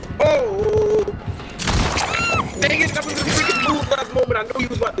 Oh! Dang it, that was a freaking move last moment. I knew he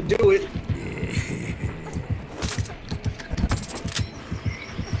was about to do it.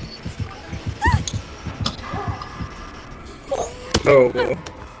 Oh, well.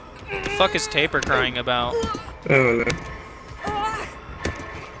 What the fuck is Taper crying about? I don't know.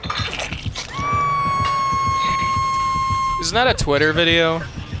 Isn't that a Twitter video?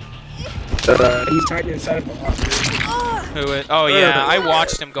 He's hiding inside of a locker. Who is? Oh yeah, I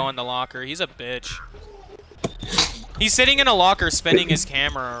watched him go in the locker. He's a bitch. He's sitting in a locker spinning his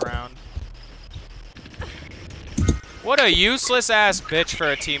camera around. What a useless ass bitch for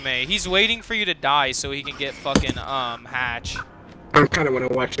a teammate. He's waiting for you to die so he can get fucking Hatch. I kind of want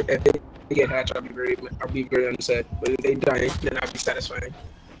to watch it. If they get Hatch, I'll be very upset. But if they die, then I'll be satisfied.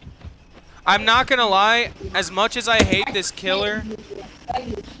 I'm not gonna lie, as much as I hate this killer,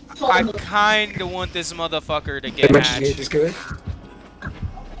 I kinda want this motherfucker to get Hatch.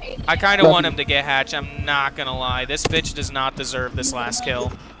 I kinda want him to get Hatch, I'm not gonna lie. This bitch does not deserve this last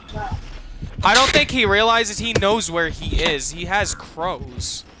kill. I don't think he realizes he knows where he is. He has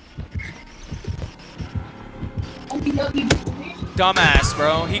crows. Dumbass,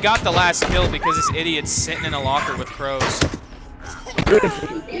 bro. He got the last kill because this idiot's sitting in a locker with crows.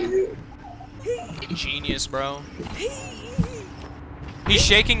 Genius, bro. He's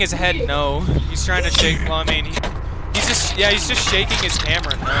shaking his head no. He's trying to shake, well, I mean, he's just, yeah, he's just shaking his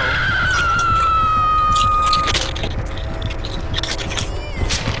camera no.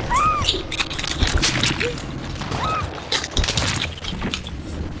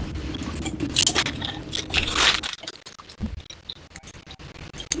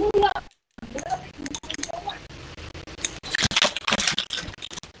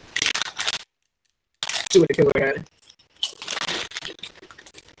 See what the killer had.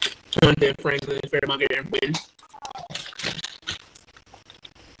 And then Franklin and Fairmont get there and win.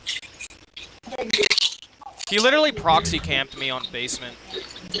 He literally proxy camped me on basement.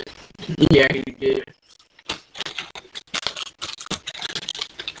 Yeah, he did.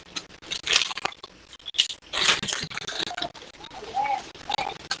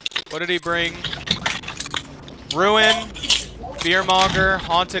 What did he bring? Ruin, Fearmonger,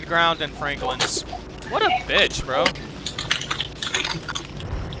 Haunted Ground, and Franklin's. What a bitch, bro.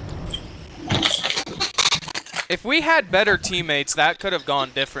 If we had better teammates, that could have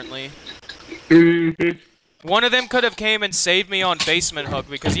gone differently. One of them could have came and saved me on basement hook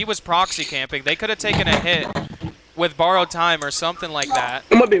because he was proxy camping. They could have taken a hit with borrowed time or something like that.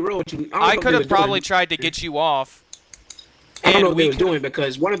 I'm gonna be real with you. I could have probably tried to get you off. I don't know what they were doing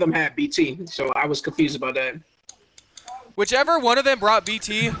because one of them had BT, so I was confused about that. Whichever one of them brought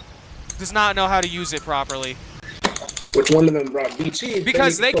BT does not know how to use it properly. Which one of them brought BT?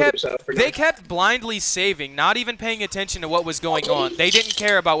 Because they kept blindly saving, not even paying attention to what was going on. They didn't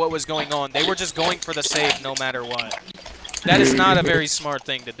care about what was going on. They were just going for the save no matter what. That is not a very smart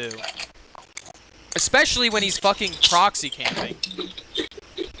thing to do. Especially when he's fucking proxy camping.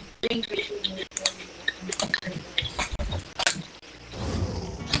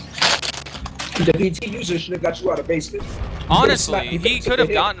 The BT user should have got you out of basement. Honestly, he could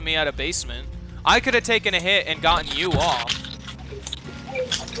have gotten me out of basement. I could have taken a hit and gotten you off.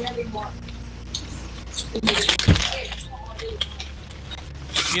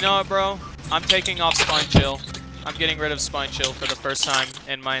 You know what, bro? I'm taking off Spine Chill. I'm getting rid of Spine Chill for the first time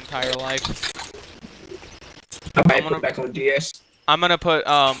in my entire life. I might put it back on DS. I'm gonna put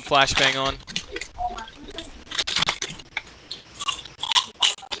Flashbang on.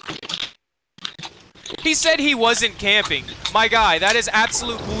 He said he wasn't camping. My guy, that is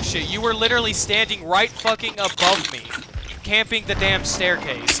absolute bullshit. You were literally standing right fucking above me, camping the damn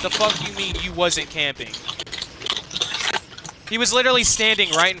staircase. The fuck you mean you wasn't camping? He was literally standing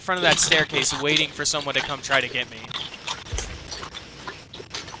right in front of that staircase waiting for someone to come try to get me.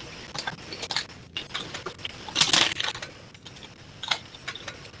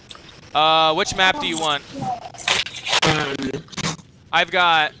 Which map do you want? I've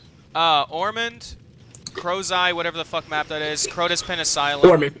got, Ormond, Crow's Eye, whatever the fuck map that is, Crotus Pen Asylum.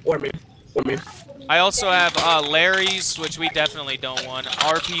 Ormond. I also have, Larry's, which we definitely don't want,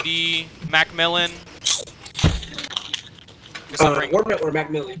 RPD, Macmillan. Ormond or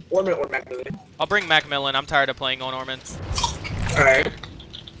Macmillan? Ormond or Macmillan? I'll bring Macmillan, I'm tired of playing on Ormond. Alright.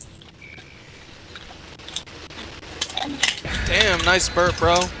 Damn, nice burp,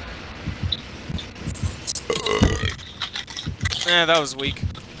 bro. Eh, that was weak.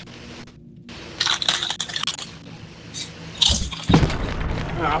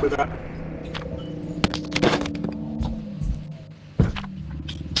 I'll be back.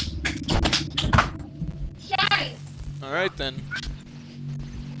 Alright then.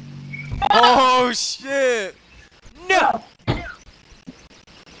 Oh shit! No!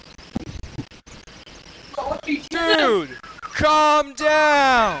 Dude! Calm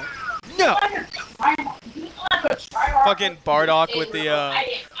down! No! Fucking Bardock with the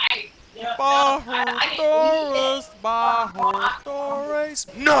Bajo Torres.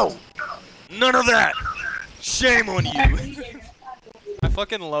 No! None of that! Shame on you! I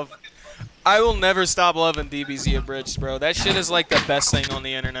fucking love... I will never stop loving DBZ Abridged, bro. That shit is like the best thing on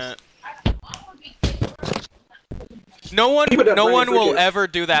the internet. No one will ever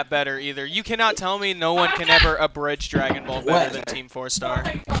do that better either. You cannot tell me no one can ever abridge Dragon Ball better than Team 4 Star.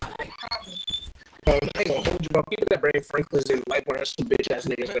 I ain't gonna hold you up. People that bring Franklin's and Lightborn are some bitch ass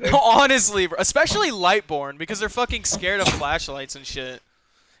niggas. Honestly, bro. Especially Lightborn, because they're fucking scared of flashlights and shit.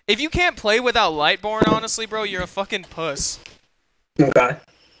 If you can't play without Lightborn, honestly, bro, you're a fucking puss. Okay.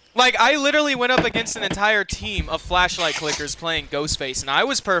 Like, I literally went up against an entire team of flashlight clickers playing Ghostface, and I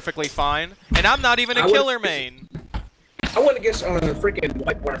was perfectly fine. And I'm not even a killer main. I went against freaking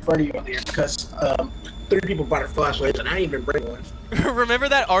Lightborn in front of you earlier because 3 people bought a flashlight and I didn't even bring one. Remember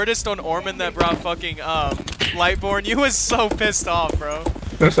that artist on Ormond that brought fucking Lightborn? You was so pissed off, bro.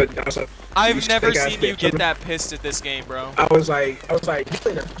 I've never seen you get that pissed at this game, bro. I was like, you played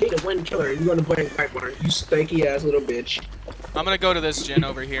a pay to win killer. You're gonna play Lightborn. You stanky ass little bitch. I'm gonna go to this gym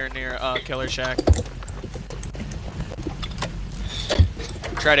over here near Killer Shack.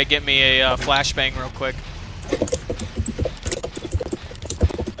 Try to get me a flashbang real quick.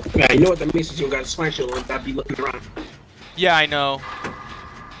 Yeah, you know what that means? You got a spine shield on. I'd be looking around. Yeah, I know.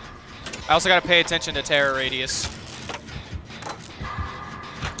 I also gotta pay attention to terror radius.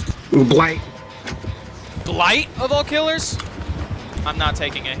 Blight. Blight of all killers? I'm not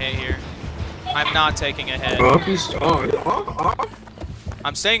taking a hit here. I'm not taking a hit.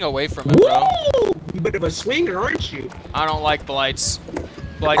 I'm staying away from it, bro. Woo! You a bit of a swinger, aren't you? I don't like blights.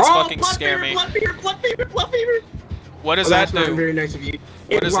 Blights fucking scare me. Blood fever, blood fever, blood fever. What does that do? That's not very nice of you.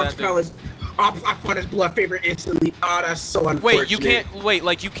 What does that do? I put his blood fever instantly. Oh, that's so unfortunate. Wait, you can't. Wait,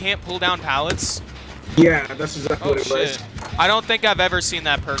 like you can't pull down pallets? Yeah, that's exactly what it was. I don't think I've ever seen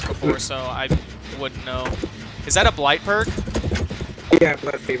that perk before, so I wouldn't know. Is that a blight perk? Yeah,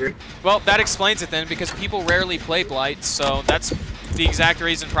 blood fever. Well, that explains it then, because people rarely play blight, so that's the exact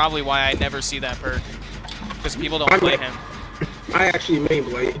reason probably why I never see that perk. Because people don't play him. I actually main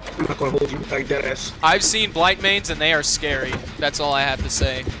blight. I'm not gonna hold you like that ass. I've seen blight mains and they are scary. That's all I have to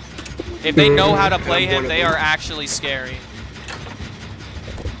say. If they know how to play him, they are actually scary.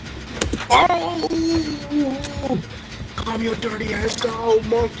 Oh! Calm your dirty ass down,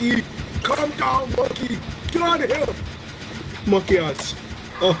 monkey! Calm down, monkey! Get out of here! Monkey ass.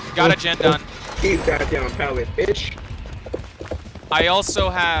 Oh, got a gen done. Eat that down pallet, bitch. I also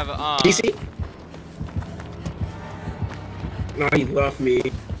have, DC? No, he left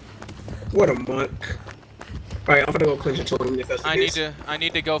me. What a monk. Alright, I'm gonna go clinch a totem if that's the case. I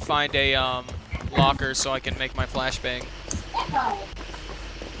need to go find a, locker so I can make my flashbang.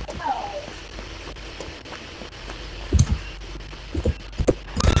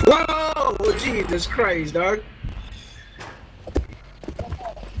 Whoa! Jesus Christ, dog.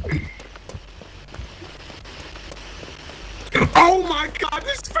 Oh my god,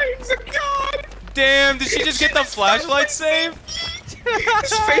 this fame's a god! Damn, did she just get the flashlight save?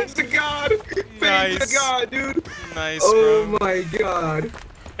 This fame's a god! Nice. Fame's a god, dude! Nice, oh bro. My god.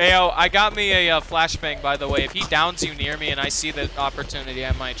 Hey, yo, I got me a flashbang, by the way. If he downs you near me and I see the opportunity,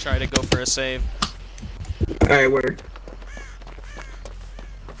 I might try to go for a save. Alright, word.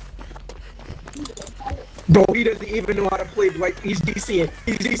 Bro, he doesn't even know how to play Blight. He's DCing.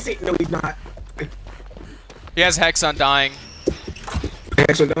 He's DCing. No, he's not. He has Hex Undying.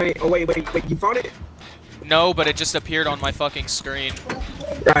 Hex Undying? Oh, wait, you found it? No, but it just appeared on my fucking screen.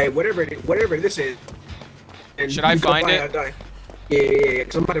 Alright, whatever this is. And should I find it? Yeah,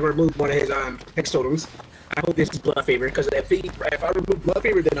 because I'm about to remove one of his Hex totems. I hope this is Blood Fever, because if I remove Blood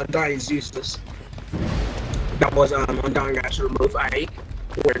Fever, then Undying is useless. That was Undying I should remove. Alright.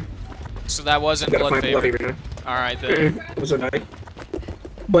 Word. So that wasn't Blood Fever. Alright then. It was Undying.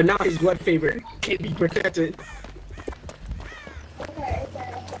 But now his Blood Fever can't be protected.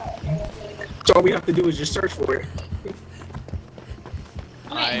 So all we have to do is just search for it.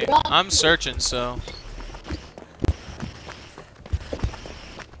 I'm searching, so.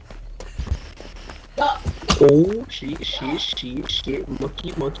 Oh, shit. Monkey.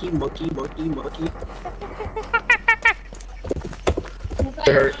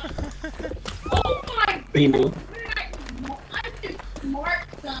 It hurt. He knew.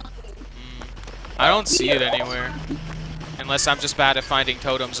 I don't see it anywhere. Unless I'm just bad at finding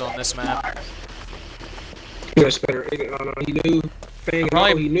totems on this map. He knew.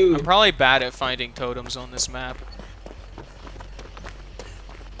 Fang, he knew. I'm probably bad at finding totems on this map.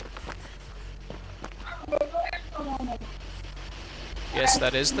 Yes,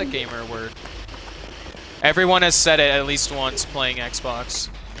 that is the gamer word. Everyone has said it at least once playing Xbox.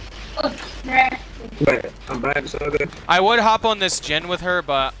 But I'm bad, so good. I would hop on this Jin with her,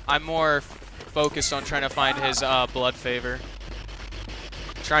 but I'm more focused on trying to find his blood favor.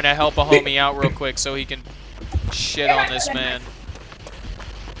 Trying to help a homie out real quick so he can shit on this man.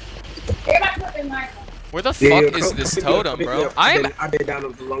 Where the fuck is this totem, bro? I've been down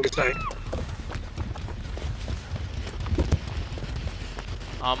for the longest time.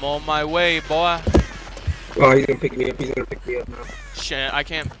 I'm on my way, boy. Oh, he's gonna pick me up. He's gonna pick me up now. Shit, I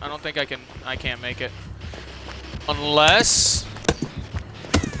can't. I don't think I can. I can't make it. Unless.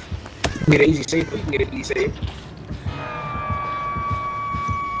 Get an easy save. We can get an easy save.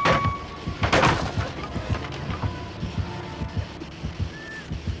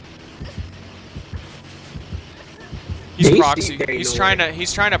 He's proxy. He's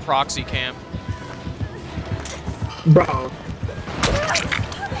trying to proxy camp. Bro.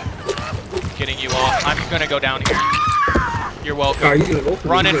 Getting you off. I'm gonna go down here. You're welcome.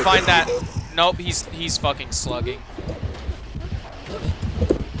 Run and find that. Nope, he's fucking slugging.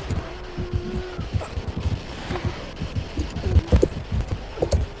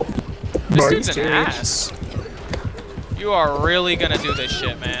 This dude's an ass. You are really gonna do this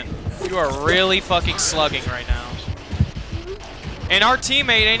shit, man. You are really fucking slugging right now. And our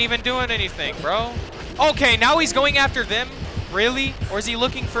teammate ain't even doing anything, bro. Okay, now he's going after them? Really? Or is he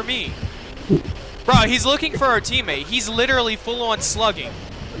looking for me? Bro, he's looking for our teammate. He's literally full-on slugging.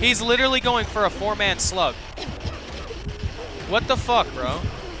 He's literally going for a 4-man slug. What the fuck, bro?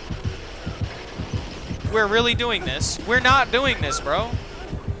 We're really doing this. We're not doing this, bro.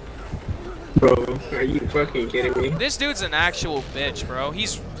 Bro, are you fucking kidding me? This dude's an actual bitch, bro.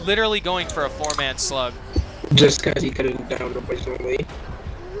 He's literally going for a 4-man slug. Just because he couldn't down originally.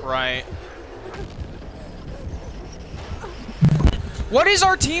 Right. What is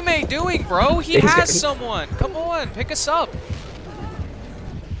our teammate doing, bro? He has someone. Come on, pick us up.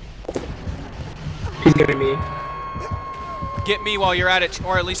 He's getting me. Get me while you're at it,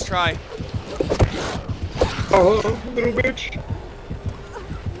 or at least try. Oh, little bitch.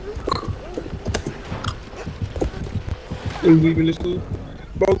 Leaving the school.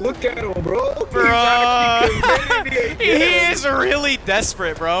 Bro, look at him, bro. Bro. He is really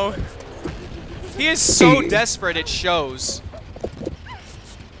desperate, bro. He is so desperate, it shows.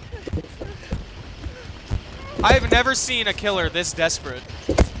 I've never seen a killer this desperate.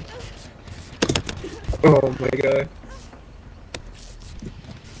 Oh my god.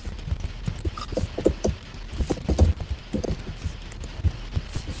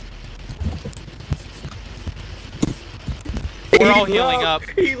 We're all healing up.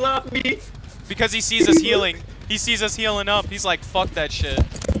 He loved me. Because he sees us healing. He sees us healing up. He's like, fuck that shit.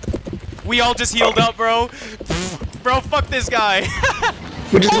 We all just healed up, bro. Bro, fuck this guy.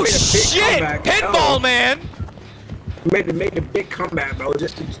 Oh shit! Pinball, man! Made the big comeback, bro.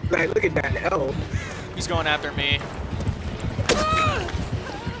 Just like, look at that L. He's going after me.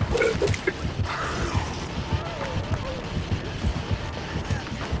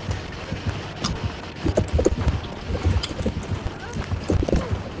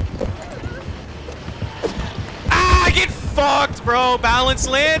 Ah, get fucked, bro. Balance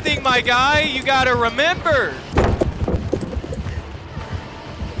landing, my guy. You gotta remember.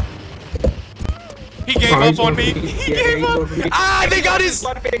 He gave up on me. He gave up. Ah, they got his.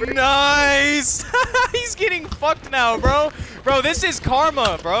 Nice. He's getting fucked now, bro. Bro, this is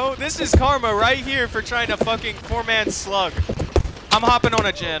karma, bro. This is karma right here for trying to fucking 4-man slug. I'm hopping on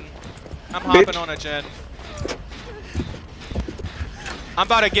a gen. I'm hopping on a gen. I'm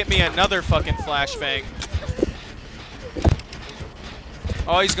about to get me another fucking flashbang.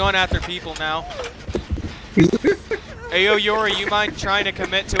 Oh, he's going after people now. Hey, yo, Yori, you mind trying to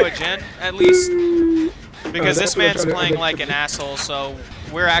commit to a gen, at least? Because this man's playing like an asshole, so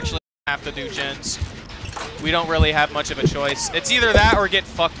we're actually gonna have to do gens. We don't really have much of a choice. It's either that or get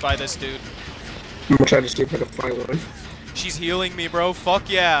fucked by this dude. I'm gonna try to see if I can find one. She's healing me, bro. Fuck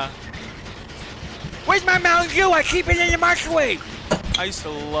yeah. Where's my Mountain Dew? I keep it in the microwave! I used to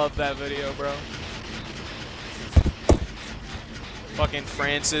love that video, bro. Fucking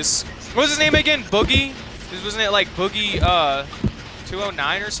Francis. What was his name again? Boogie? Wasn't it like Boogie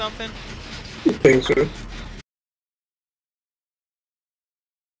 209 or something? I think so.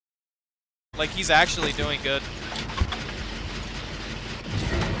 Like, he's actually doing good.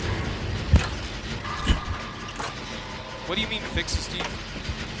 What do you mean fix his teeth?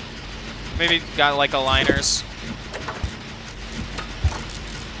 Maybe got like aligners.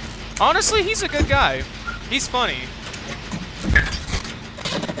 Honestly, he's a good guy. He's funny.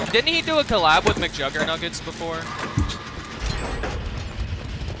 Didn't he do a collab with McJuggernuggets before?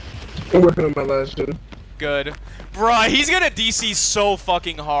 I'm working on my last gen. Good. Bruh, he's gonna DC so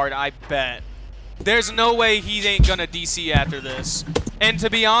fucking hard, I bet. There's no way he ain't gonna DC after this. And to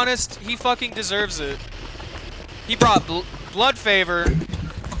be honest, he fucking deserves it. He brought Blood Favor,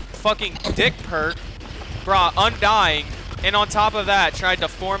 fucking Dick Perk, brought Undying, and on top of that, tried to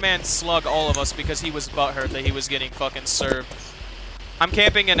 4-man slug all of us because he was butthurt that he was getting fucking served. I'm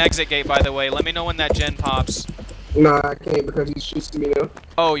camping an exit gate, by the way. Let me know when that gen pops. Nah, I can't because he shoots me now.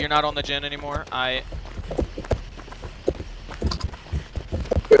 Oh, you're not on the gen anymore?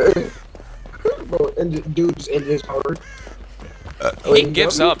 Bro, and dude's in his power. He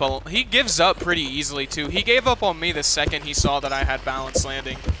gives up. He gives up pretty easily too. He gave up on me the second he saw that I had balanced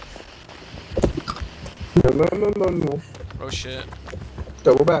landing. No. Oh shit.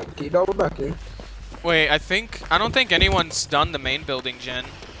 Double back. Keep double backing. Wait, I don't think anyone's done the main building gen.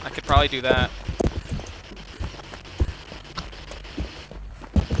 I could probably do that.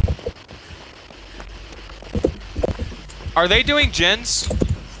 Are they doing gens?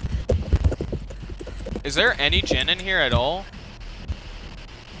 Is there any gen in here at all?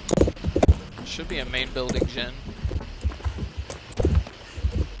 Should be a main building gen.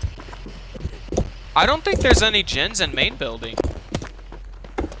 I don't think there's any gens in main building.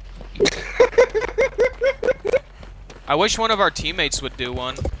 I wish one of our teammates would do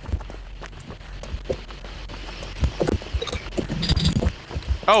one.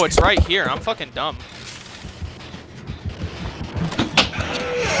 Oh, it's right here. I'm fucking dumb.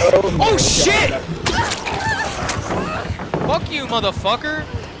 Oh shit! Fuck you, motherfucker!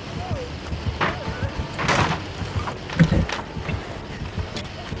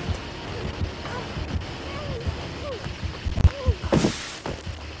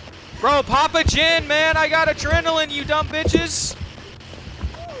 Bro, pop a gin, man! I got adrenaline, you dumb bitches!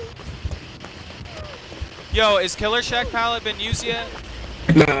 Yo, is Killer Shack pallet been used yet?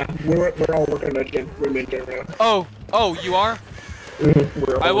 Nah, we're all working on gin. We're in there now. Oh, you are?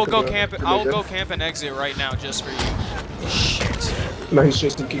 Mm-hmm. I will go camp. I will go camp and exit right now just for you. Shit. No, he's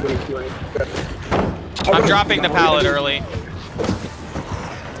just keeping it. I'm dropping the pallet early.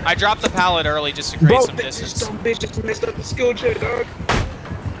 I dropped the pallet early just to create some distance. Some bitch just messed up the skill check, dog.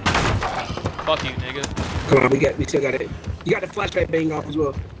 Fuck you, nigga. Come on, we still got it. You got the flashback bang off as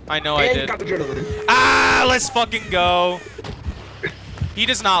well. I know and I you did. got the adrenaline. Ah, let's fucking go. He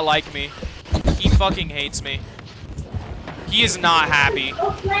does not like me. He fucking hates me. He is not happy.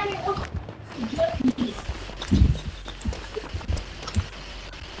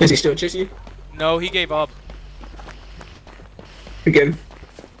 Is he still chasing you? No, he gave up. Again.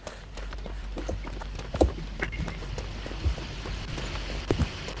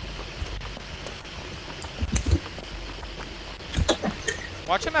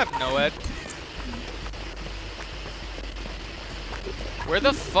 Watch him have Noed. Where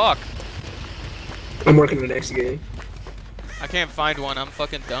the fuck? I'm working on the next game. I can't find one. I'm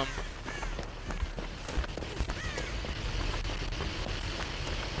fucking dumb.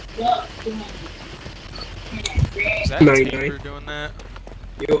 Is that 99. Taper doing that?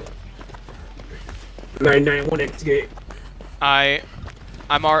 Yo. 991 next gate. I'm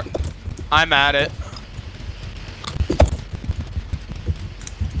at it.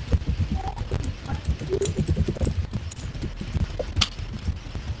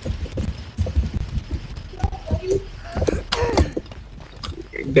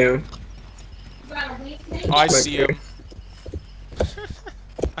 Down. Oh, I see him.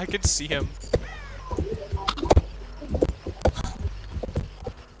 I can see him.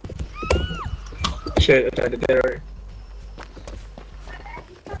 Shit, I tried to dead already.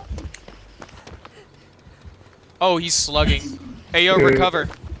 Oh, he's slugging. Hey, yo, recover.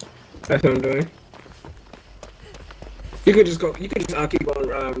 That's what I'm doing. You could just go. You could just keep on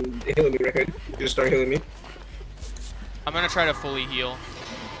healing me, record. Just start healing me. I'm gonna try to fully heal.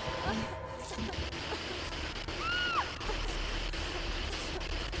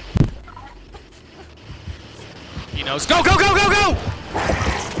 He knows. Go, go, go, go, go!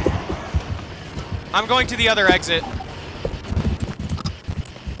 I'm going to the other exit.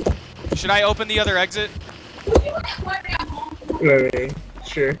 Should I open the other exit? Right,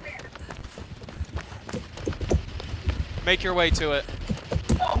 sure. Make your way to it.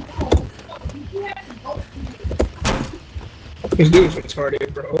 This dude's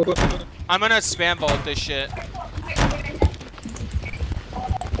retarded, bro. I'm gonna spam vault this shit.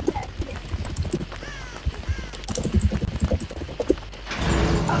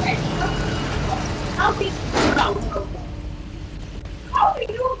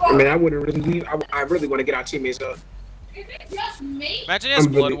 mean, I wouldn't really leave. I really want to get our teammates up. Imagine he has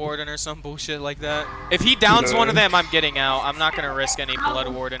Blood Warden or some bullshit like that. If he downs one of them, I'm getting out. I'm not gonna risk any Blood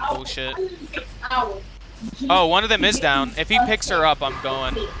Warden bullshit. Oh, one of them is down. If he picks her up, I'm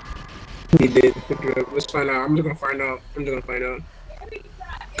going. He did pick her up. Let's find out. I'm just gonna find out.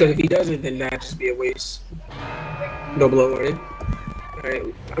 Because if he doesn't, then that'd just be a waste. No Blood Warden. Alright,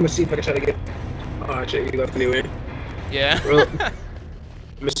 I'm gonna see if I can try to get. Oh shit, he left anyway. Yeah. Well, I'm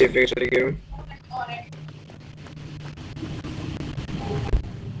gonna see if I can try to get him.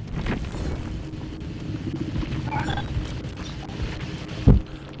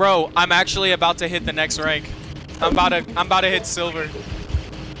 Bro, I'm actually about to hit the next rank. I'm about to hit silver.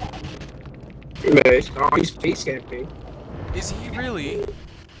 Nice. Oh, he's face camping. Is he really?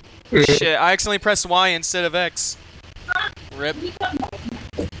 Shit, I accidentally pressed Y instead of X. Rip.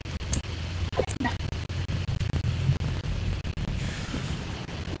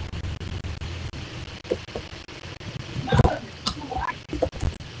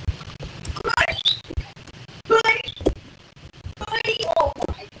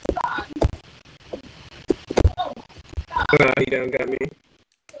 He done got me.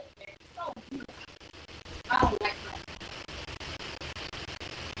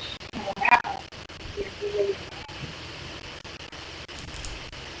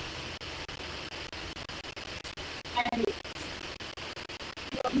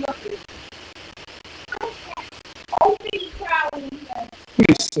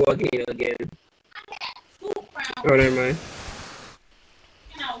 He's slugging again. Oh, never mind.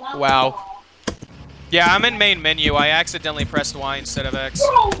 Wow. Yeah, I'm in main menu. I accidentally pressed Y instead of X.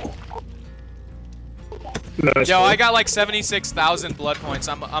 No, Yo, I got like 76,000 blood points.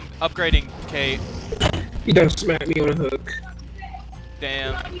 I'm upgrading Kate. He done smacked me on a hook.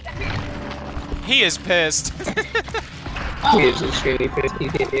 Damn. He is pissed. He is extremely pissed. He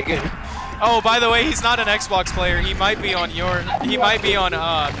hit me again. Oh, by the way, he's not an Xbox player. He might be on He might be on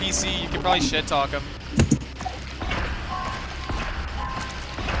PC. You can probably shit talk him.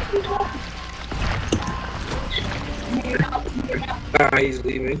 He's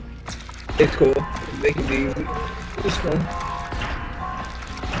leaving. It's cool. They can leave. It's fun.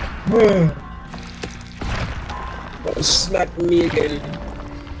 Oh, smack me again.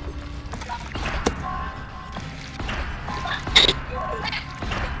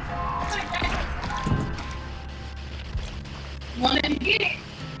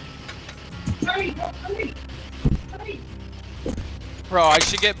 Bro, I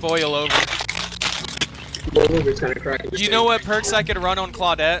should get Boil Over. Boil Over's kind of cracking. You know what perks I could run on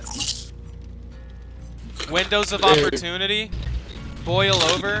Claudette? Windows of Opportunity, Boil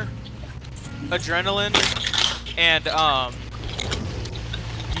Over, Adrenaline, and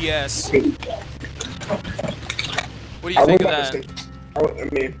DS. What do you think of that? I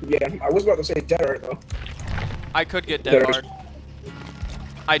mean, yeah, I was about to say Dead Hard though. I could get Dead Hard.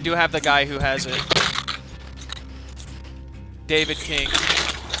 I do have the guy who has it. David King.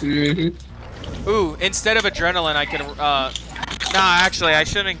 Ooh, instead of Adrenaline, I could, nah, actually, I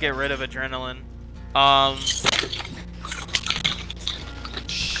shouldn't get rid of Adrenaline.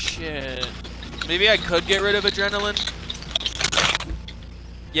 Shit. Maybe I could get rid of Adrenaline?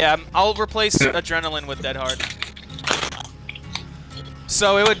 Yeah, I'll replace Adrenaline with Dead Hard.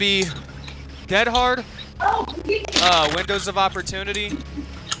 So it would be Dead Hard, Windows of Opportunity,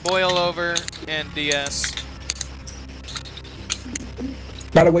 Boil Over, and DS.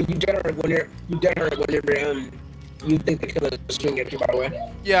 By the way, you dead hard whenever you think the killer is swing at you. By the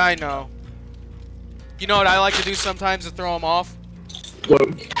way. Yeah, I know. You know what I like to do sometimes to throw them off? What?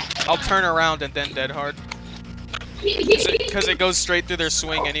 I'll turn around and then Dead Hard. Because it goes straight through their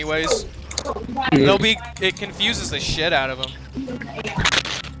swing anyways. It confuses the shit out of them.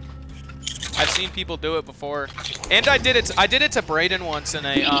 I've seen people do it before. And I did it to Brayden once in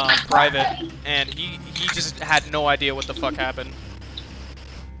a private, and he just had no idea what the fuck happened.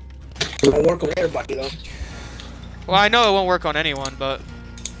 It won't work on everybody though. Well, I know it won't work on anyone, but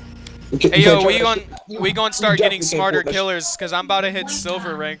hey yo, we gonna start getting smarter killers, cause I'm about to hit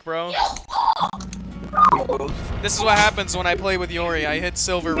silver rank, bro. This is what happens when I play with Yori. I hit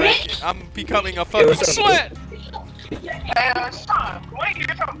silver rank. I'm becoming a fucking sweat.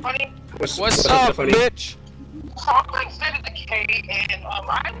 What's up, bitch? Talking to the K, and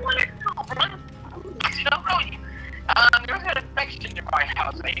I wanted to run. You don't know. There was an infection in my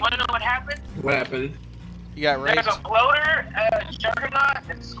house. And you want to know what happened? What happened? You got raped? There's a bloater, a juggernaut,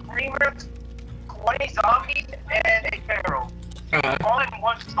 a screamer, 20 zombies, and a feral. All in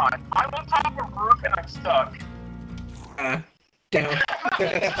one spot. I'm on top of a roof and I'm stuck. Down. I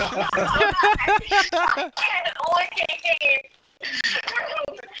can't lick it.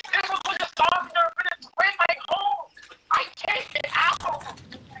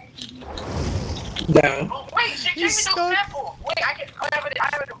 No. Oh, wait, she gave me no sample. Wait, I have it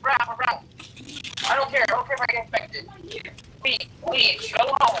wrap around. I don't care if I get infected. Please, go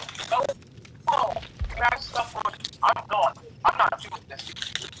home. Go home. You have stuff on. I'm gone. I'm not doing this.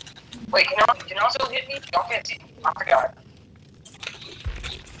 Wait, can y'all still hit me? Y'all can't see me. I forgot.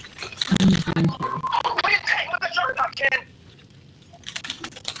 Wait, with the juggernaut, Ken.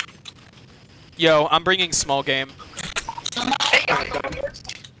 Yo, I'm bringing small game. Hey, guys, over here.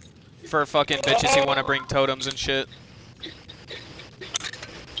 For fucking bitches who want to bring totems and shit.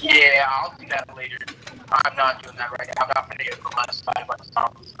 Yeah, I'll do that later. I'm not doing that right now. I'm not gonna get from my side by the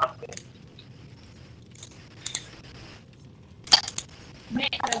top of something.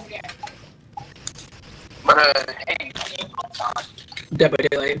 But hey, Dead by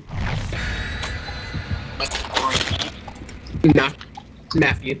Daylight. Nah.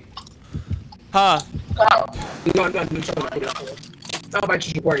 Matthew. Huh. oh, No, I'm not doing something. How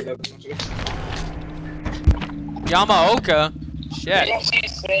about you worry though? Yamaoka? Shit. didn't she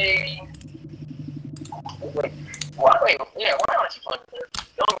say? Wait, yeah, why aren't you playing with her?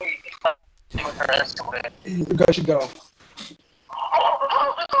 Don't be with her instantly. Because you go.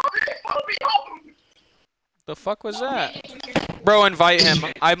 The fuck was that? Bro, invite him.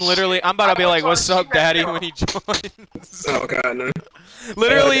 I'm about to be like, what's up, daddy, when he joins. Oh god, no.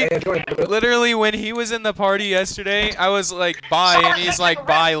 Literally, when he was in the party yesterday, I was like, bye, and he's like,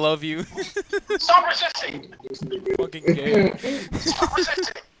 bye, love you. Stop resisting! Fucking gay. Stop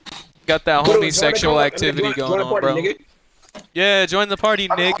resisting! Got that homosexual activity going on, bro. Yeah, join the party,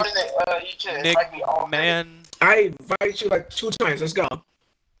 Nick. Nick, man. I invited you like 2 times. Let's go.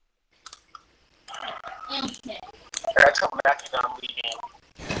 Let's come back and I'm leaving.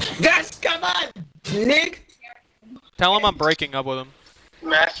 Guys, come on, Nick. Tell him I'm breaking up with him.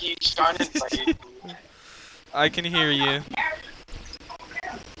 Matthew, trying to play. I can hear you.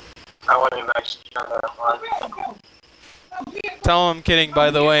 I wasn't actually trying to. Tell him I'm kidding, by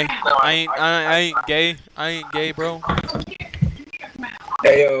the way. No, I ain't gay. I ain't gay, bro.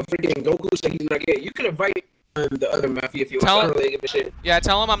 Hey, freaking Goku said he's not gay. You can invite the other Mafia if you want. I don't really give a shit. Yeah,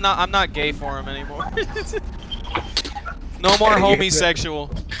 tell him I'm not gay for him anymore. No more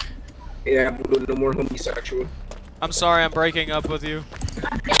homosexual. Yeah, no more homosexual. I'm sorry, I'm breaking up with you.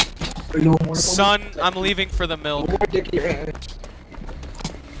 No more Son, I'm leaving for the milk. No more dick in your ass.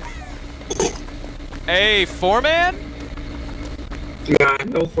 Hey, 4-man? Nah,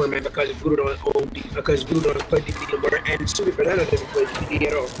 no format because Voodoo don't own because Voodoo doesn't play DBD anymore, and Super Banana doesn't play DBD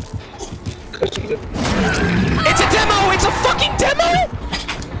at all. It's a demo! It's a fucking demo!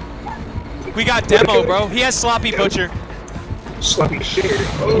 We got demo, bro. He has Sloppy Butcher. Sloppy shitter.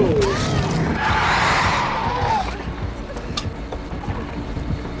 Oh.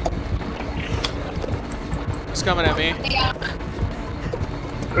 He's coming at me.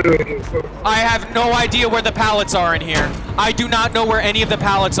 I have no idea where the pallets are in here. I do not know where any of the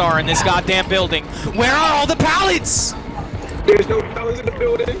pallets are in this goddamn building. Where are all the pallets? There's no pallets in the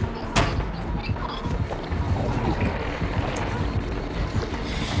building.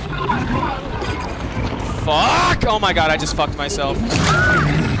 Fuck! Oh my god, I just fucked myself.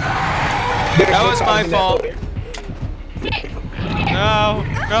 That was my fault. No,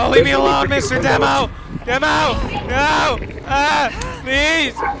 no, leave me alone, Mr. Demo! Demo! No! Ah!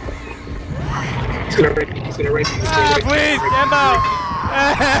 Please! He's gonna rape you. He's gonna rape you. Ah, please,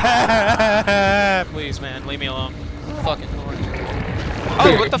 Demo! Please, man, leave me alone. Fucking Lord.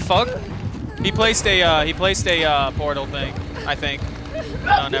 Oh, what the fuck? He placed a portal thing, I think.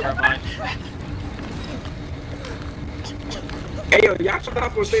 No, never mind. Hey yo, y'all shut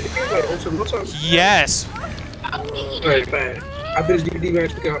up for stay together. What's up? Yes. Alright, fine. I finished DBD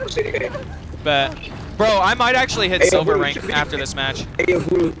match because I'm stay together. Bet. Bro, I might actually hit silver rank after this match. Hey yo,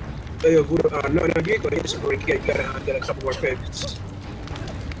 Voodoo. Hey yo, Voodoo. No, you ain't gonna hit silver rank. You gotta get a couple more picks.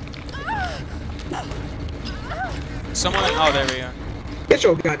 Someone. Oh, there we go. Get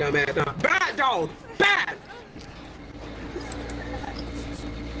your goddamn ass down. Bad dog. Bad.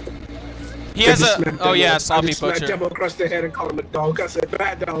 He has a. Oh yeah, Sloppy Butcher. I Butcher. jump across the head and call him a dog. I said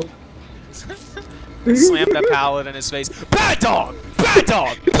bad dog. Slammed a pallet in his face. Bad dog! Bad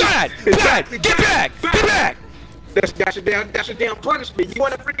dog! Bad! Bad! Get back! Get back! That's your damn punishment. You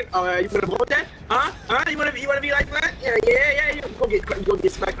wanna freaking you wanna vote that? Huh? You wanna be like that? Yeah. You gonna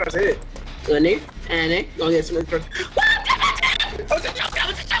get smacked across the head. And you gonna get smacked across. I was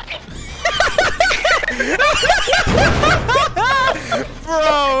joking.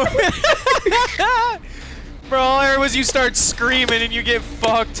 Bro! Bro, all I heard was you start screaming and you get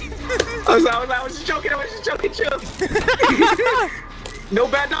fucked. I was just joking, chill. No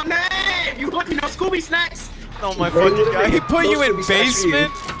bad dog name! You put me no Scooby snacks! Oh my fucking god. He put you in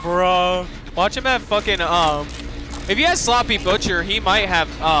basement? Bro. Watch him have fucking, if he has Sloppy Butcher, he might have,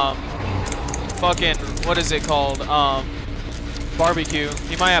 fucking, what is it called? Barbecue.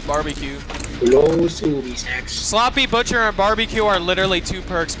 He might have barbecue. No Scooby snacks. Sloppy Butcher and barbecue are literally two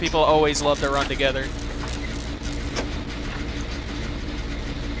perks people always love to run together.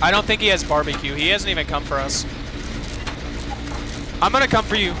 I don't think he has barbecue. He hasn't even come for us. I'm gonna come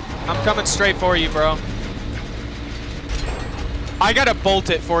for you. I'm coming straight for you, bro. I gotta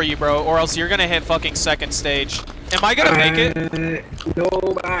bolt it for you, bro, or else you're gonna hit fucking second stage. Am I gonna make it?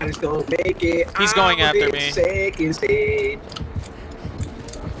 Nobody's gonna make it. He's going after me. Second stage.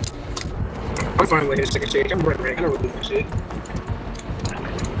 I'm fine with his second stage. I'm running. I don't really do that shit.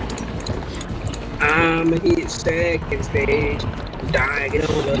 I'm hit second stage. Dying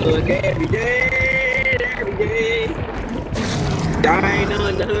on the hook every day, every day. Dying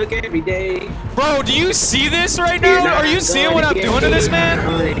on the hook every day. Bro, do you see this right now? Are you seeing what I'm doing to this man?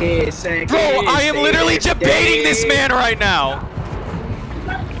 Bro, I am literally debating this man right now.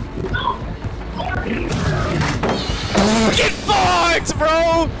 Get fucked,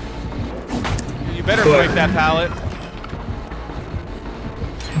 bro! You better break that pallet.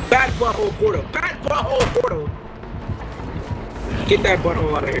 Bad butthole portal. Bad butthole portal. Get that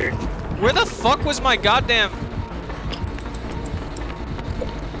butthole out of here. Where the fuck was my goddamn...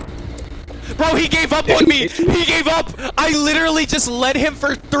 Bro, he gave up on me! He gave up! I literally just led him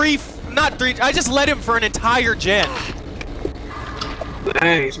for I just led him for an entire gen.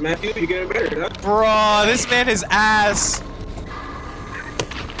 Nice, Matthew, you're getting better, huh? Bro, this man is ass.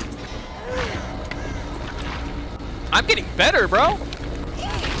 I'm getting better, bro.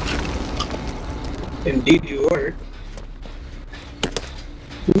 Indeed you are.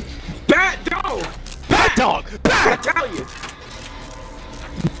 Bad dog! Bad dog! Bad! I tell you!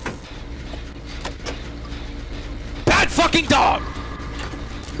 Bad fucking dog!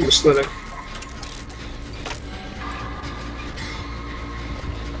 You slither.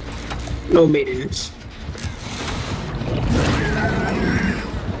 No maintenance.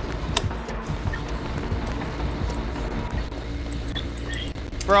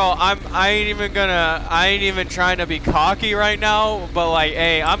 Bro, I ain't even trying to be cocky right now, but like,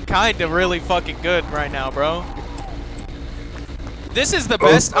 hey, I'm kinda really fucking good right now, bro. This is the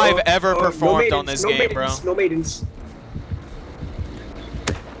best I've ever performed on this game, bro. No maidens.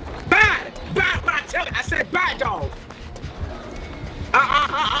 Bad! Bad! What I tell you? I said bad dog!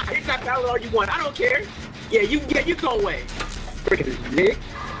 Hit that ballot all you want. I don't care. Yeah, you go away. Freaking nigga.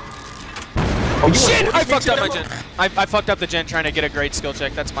 Oh, shit! I fucked up my gen. I fucked up the gen trying to get a great skill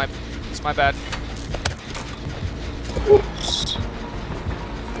check. That's my bad. Oops.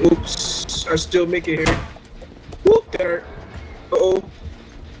 Oops. I still make it here. Whoop there. Uh-oh.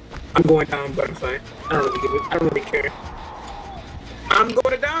 I'm going down, but I'm fine. I don't really care. I'm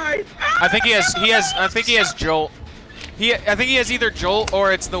gonna die. I think he has Jolt. I think he has either Jolt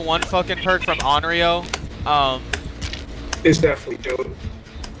or it's the one fucking perk from Onryo. It's definitely Jolt.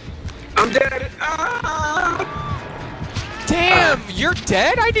 I'm dead. Damn, you're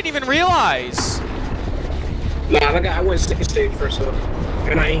dead? I didn't even realize. Nah, I went second stage first, so,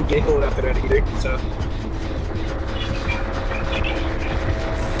 and I ain't getting gold after that either. So.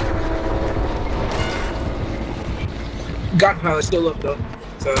 God pilot's still up though,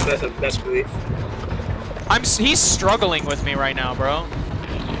 so that's relief. He's struggling with me right now, bro.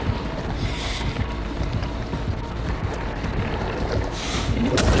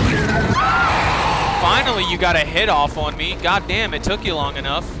 Finally, you got a hit off on me. God damn, it took you long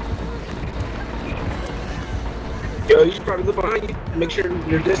enough. Yo, you should probably look behind you. Make sure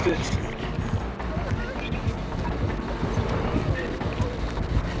your distance.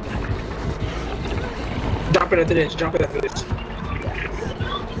 Drop it after this. Drop it after this.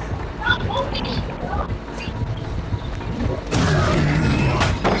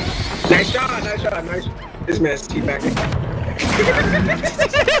 Nice shot. Nice shot. Nice. This man's teabagging.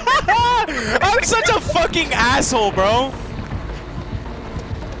 I'm such a fucking asshole, bro.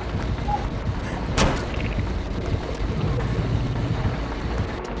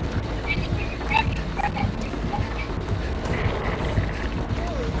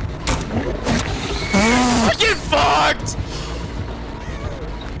 Get fucked!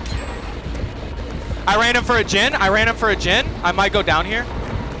 I ran him for a gen. I might go down here.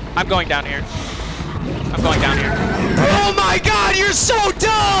 I'm going down here. Oh my god, you're so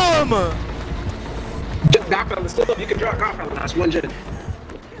dumb! Drop still up. You can drop last one gen.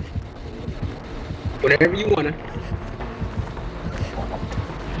 Whatever you wanna.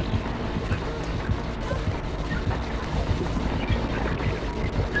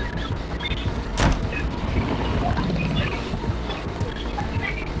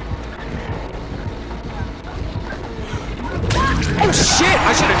 Oh shit!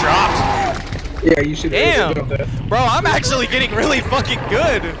 I should have dropped. Yeah, you should. Damn, bro, I'm actually getting really fucking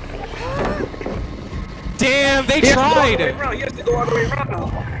good. Damn, they tried. You have to go all the way around now.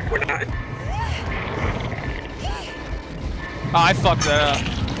 We're not. Oh, I fucked that up.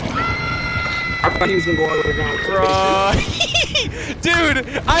 I thought he was gonna go all the way around. Bro. Dude,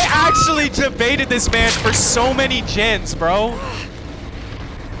 I actually debated this man for so many gens, bro.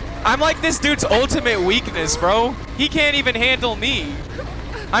 I'm like this dude's ultimate weakness, bro. He can't even handle me.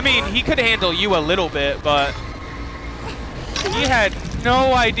 I mean, he could handle you a little bit, but he had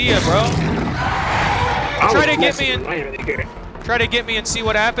no idea, bro. Try to get me and try to get me and see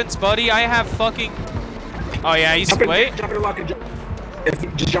what happens, buddy. I have fucking. Oh yeah, he's wait. Jump in the locker. Just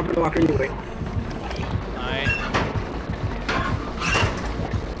jump in the locker anyway. Alright.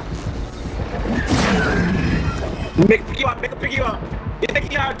 Make pick you up. Make a pick you up. You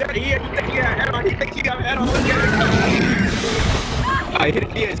think you out there? He think you out head on. He think you out head on. Alright, hit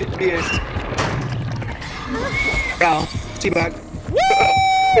the DS. Hit the DS. Bro, T-Bag.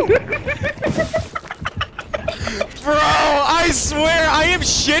 Bro, I swear I am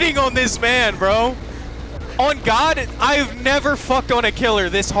shitting on this man, bro. On God, I've never fucked on a killer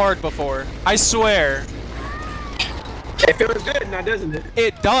this hard before. I swear. It feels good now, doesn't it?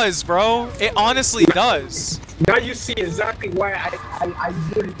 It does, bro. It honestly does. Now you see exactly why I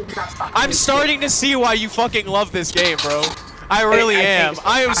really did not stop. I'm starting to see why you fucking love this game, bro. I really am.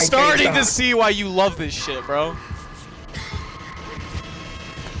 I am starting to see why you love this shit, bro.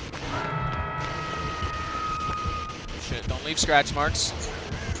 Shit, don't leave scratch marks.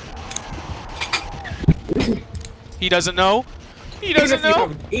 He doesn't know. He doesn't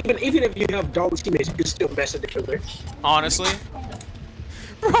know. Even if you have dull teammates, you can still mess with the killer. Honestly.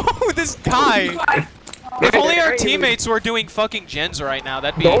 Bro, this guy. If only our teammates were doing fucking gens right now,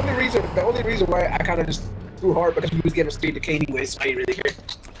 that'd be. The only reason why I kind of just threw hard because we was getting straight to K anyways. I ain't really care.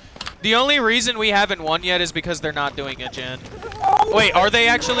 The only reason we haven't won yet is because they're not doing a gen. Wait, are they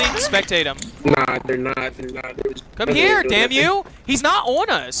actually? Spectate them. Nah, they're not. They're not. Come here, damn you! He's not on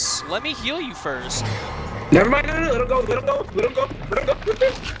us. Let me heal you first. Never mind. No, let him go. Let him go. Let him go. Let him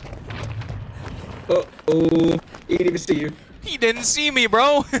go. Uh-oh. He didn't even see you. He didn't see me,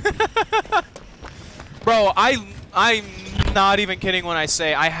 bro. Bro, I'm not even kidding when I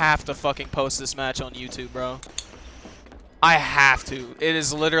say I have to fucking post this match on YouTube, bro. I have to. It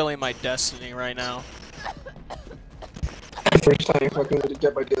is literally my destiny right now. First time fucking with a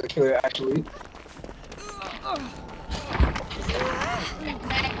Jet by the killer, actually.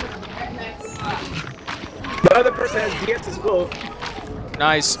 The other person has DS as well.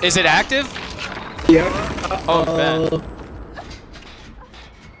 Nice. Is it active? Yeah. Oh, Ben.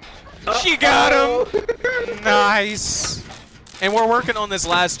 She got him! Nice. And we're working on this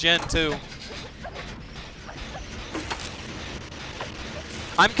last gen, too.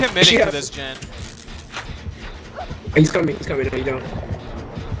 I'm committing to this gen. He's coming. No, you don't.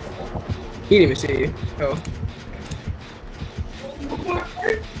 He didn't even see you. Oh.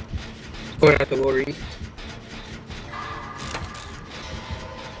 Going out the lorry.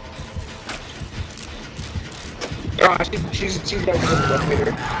 Oh, she's right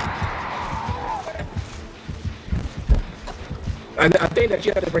there. I think that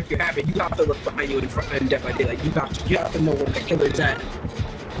you have to break your habit. You have to look behind you in Dead by Daylight. You have to know where the killer is at,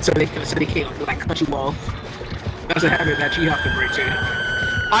 so they can't like cut you off. That's a habit that you have to break too.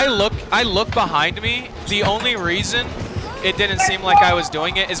 I look behind me. The only reason it didn't seem like I was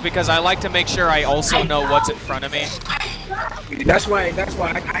doing it is because I like to make sure I also know what's in front of me. That's why I kind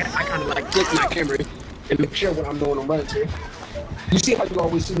of like flip my camera and make sure what I'm doing I'm running to. You see how you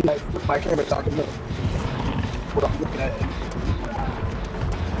always see me like flip my camera talking about what I'm looking at.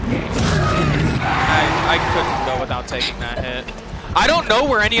 I couldn't go without taking that hit. I don't know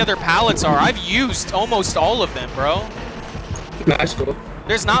where any other pallets are. I've used almost all of them, bro. Nah, that's cool.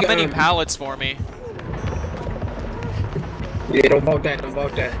 There's not many pallets for me. Yeah, don't vote that.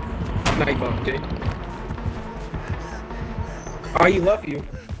 Now you vote it. Oh, he love you.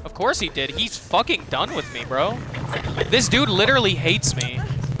 Of course he did. He's fucking done with me, bro. This dude literally hates me.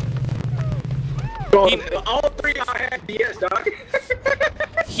 Bro, all three of y'all had DS, dog.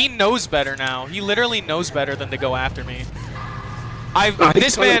 He knows better now. He literally knows better than to go after me.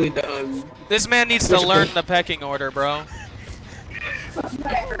 This man needs to learn the pecking order, bro. I'm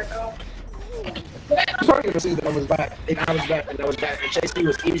probably gonna see that I was back, and Chase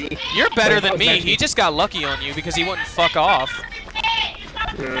was easy. You're better than me. He just got lucky on you because he wouldn't fuck off.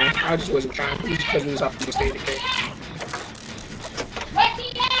 Nah, I just wasn't trying. Just because it was off the state.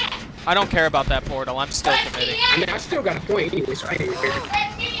 I don't care about that portal. I'm still committing. I mean, I still got a point anyway, so I ain't even care.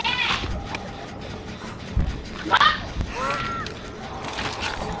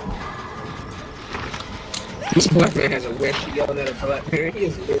 This black man has a wish. Yelling at a black man. He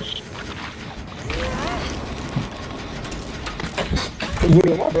has a wish.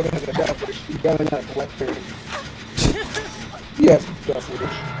 William, my brother has a death wish. He's yelling at a black man. He has a death wish.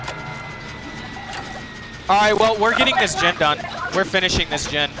 Alright, well, we're getting this gen done. We're finishing this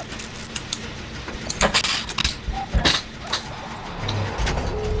gen.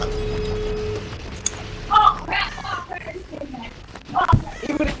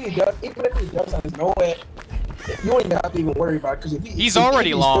 Even if he does have no way, you don't even have to even worry about it, because if He's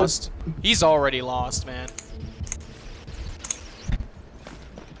already lost. He's already lost, man.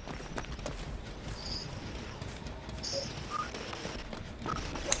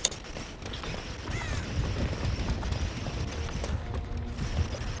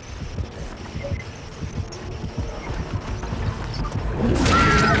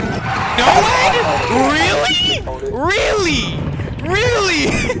 No way? Really? Really? Really?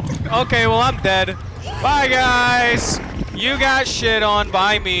 Okay, well, I'm dead. Bye, guys. You got shit on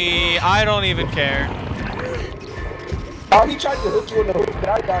by me. I don't even care. Oh, he tried to hook you in the hook, but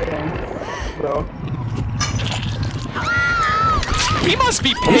I got him, bro. He must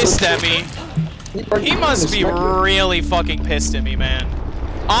be pissed at me. He must be really fucking pissed at me, man.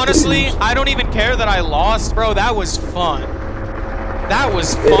 Honestly, I don't even care that I lost, bro. That was fun. That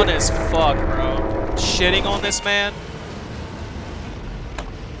was fun as fuck, bro. Shitting on this man.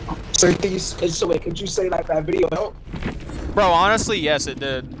 So wait, could you say like that video helped? Bro, honestly, yes, it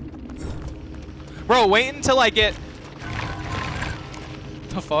did. Bro, wait until I get...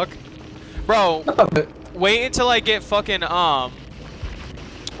 The fuck? Bro, wait until I get fucking,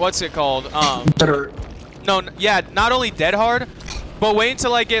 what's it called? No, yeah, not only dead hard, but wait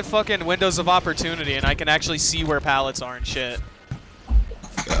until I get fucking windows of opportunity and I can actually see where pallets are and shit.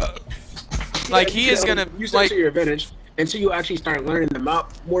 Like, he is gonna, use like... that to your advantage until you actually start learning the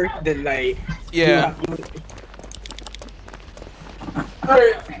map more than, like... Yeah.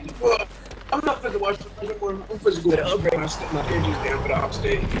 Alright, well, I'm not finna watch the anymore. I'm finna go to upgrade my energies down for the off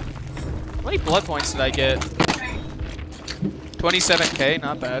stage. How many blood points did I get? 27k,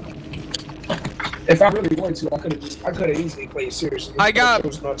 not bad. If I really wanted to, I could have easily played seriously. I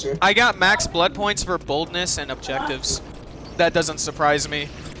got max blood points for boldness and objectives. That doesn't surprise me.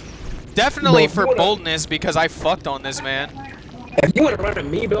 Definitely for boldness because I fucked on this man. If you want to run a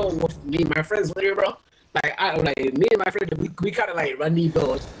me build with me and my friends later, bro, me and my friend, we kind of like run me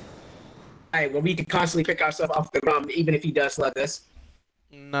builds, like where we can constantly pick ourselves off the ground, even if he does slug us.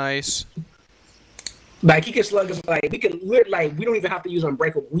 Nice. Like he can slug us, like we can like we don't even have to use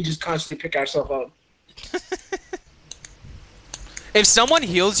unbreakable. We just constantly pick ourselves up. If someone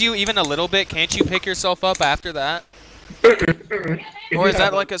heals you even a little bit, can't you pick yourself up after that? Or is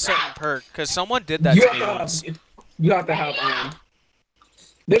that like a certain perk? Because someone did that to me once. You have to have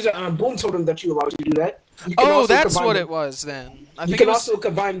there's a boom totem that you allow you to do that. Oh, that's what it was then. You can also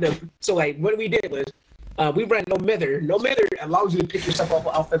combine them. So like what we did was we ran no mither. No mither allows you to pick yourself up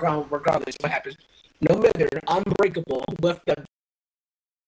off the ground regardless of what happens. No mither, unbreakable with the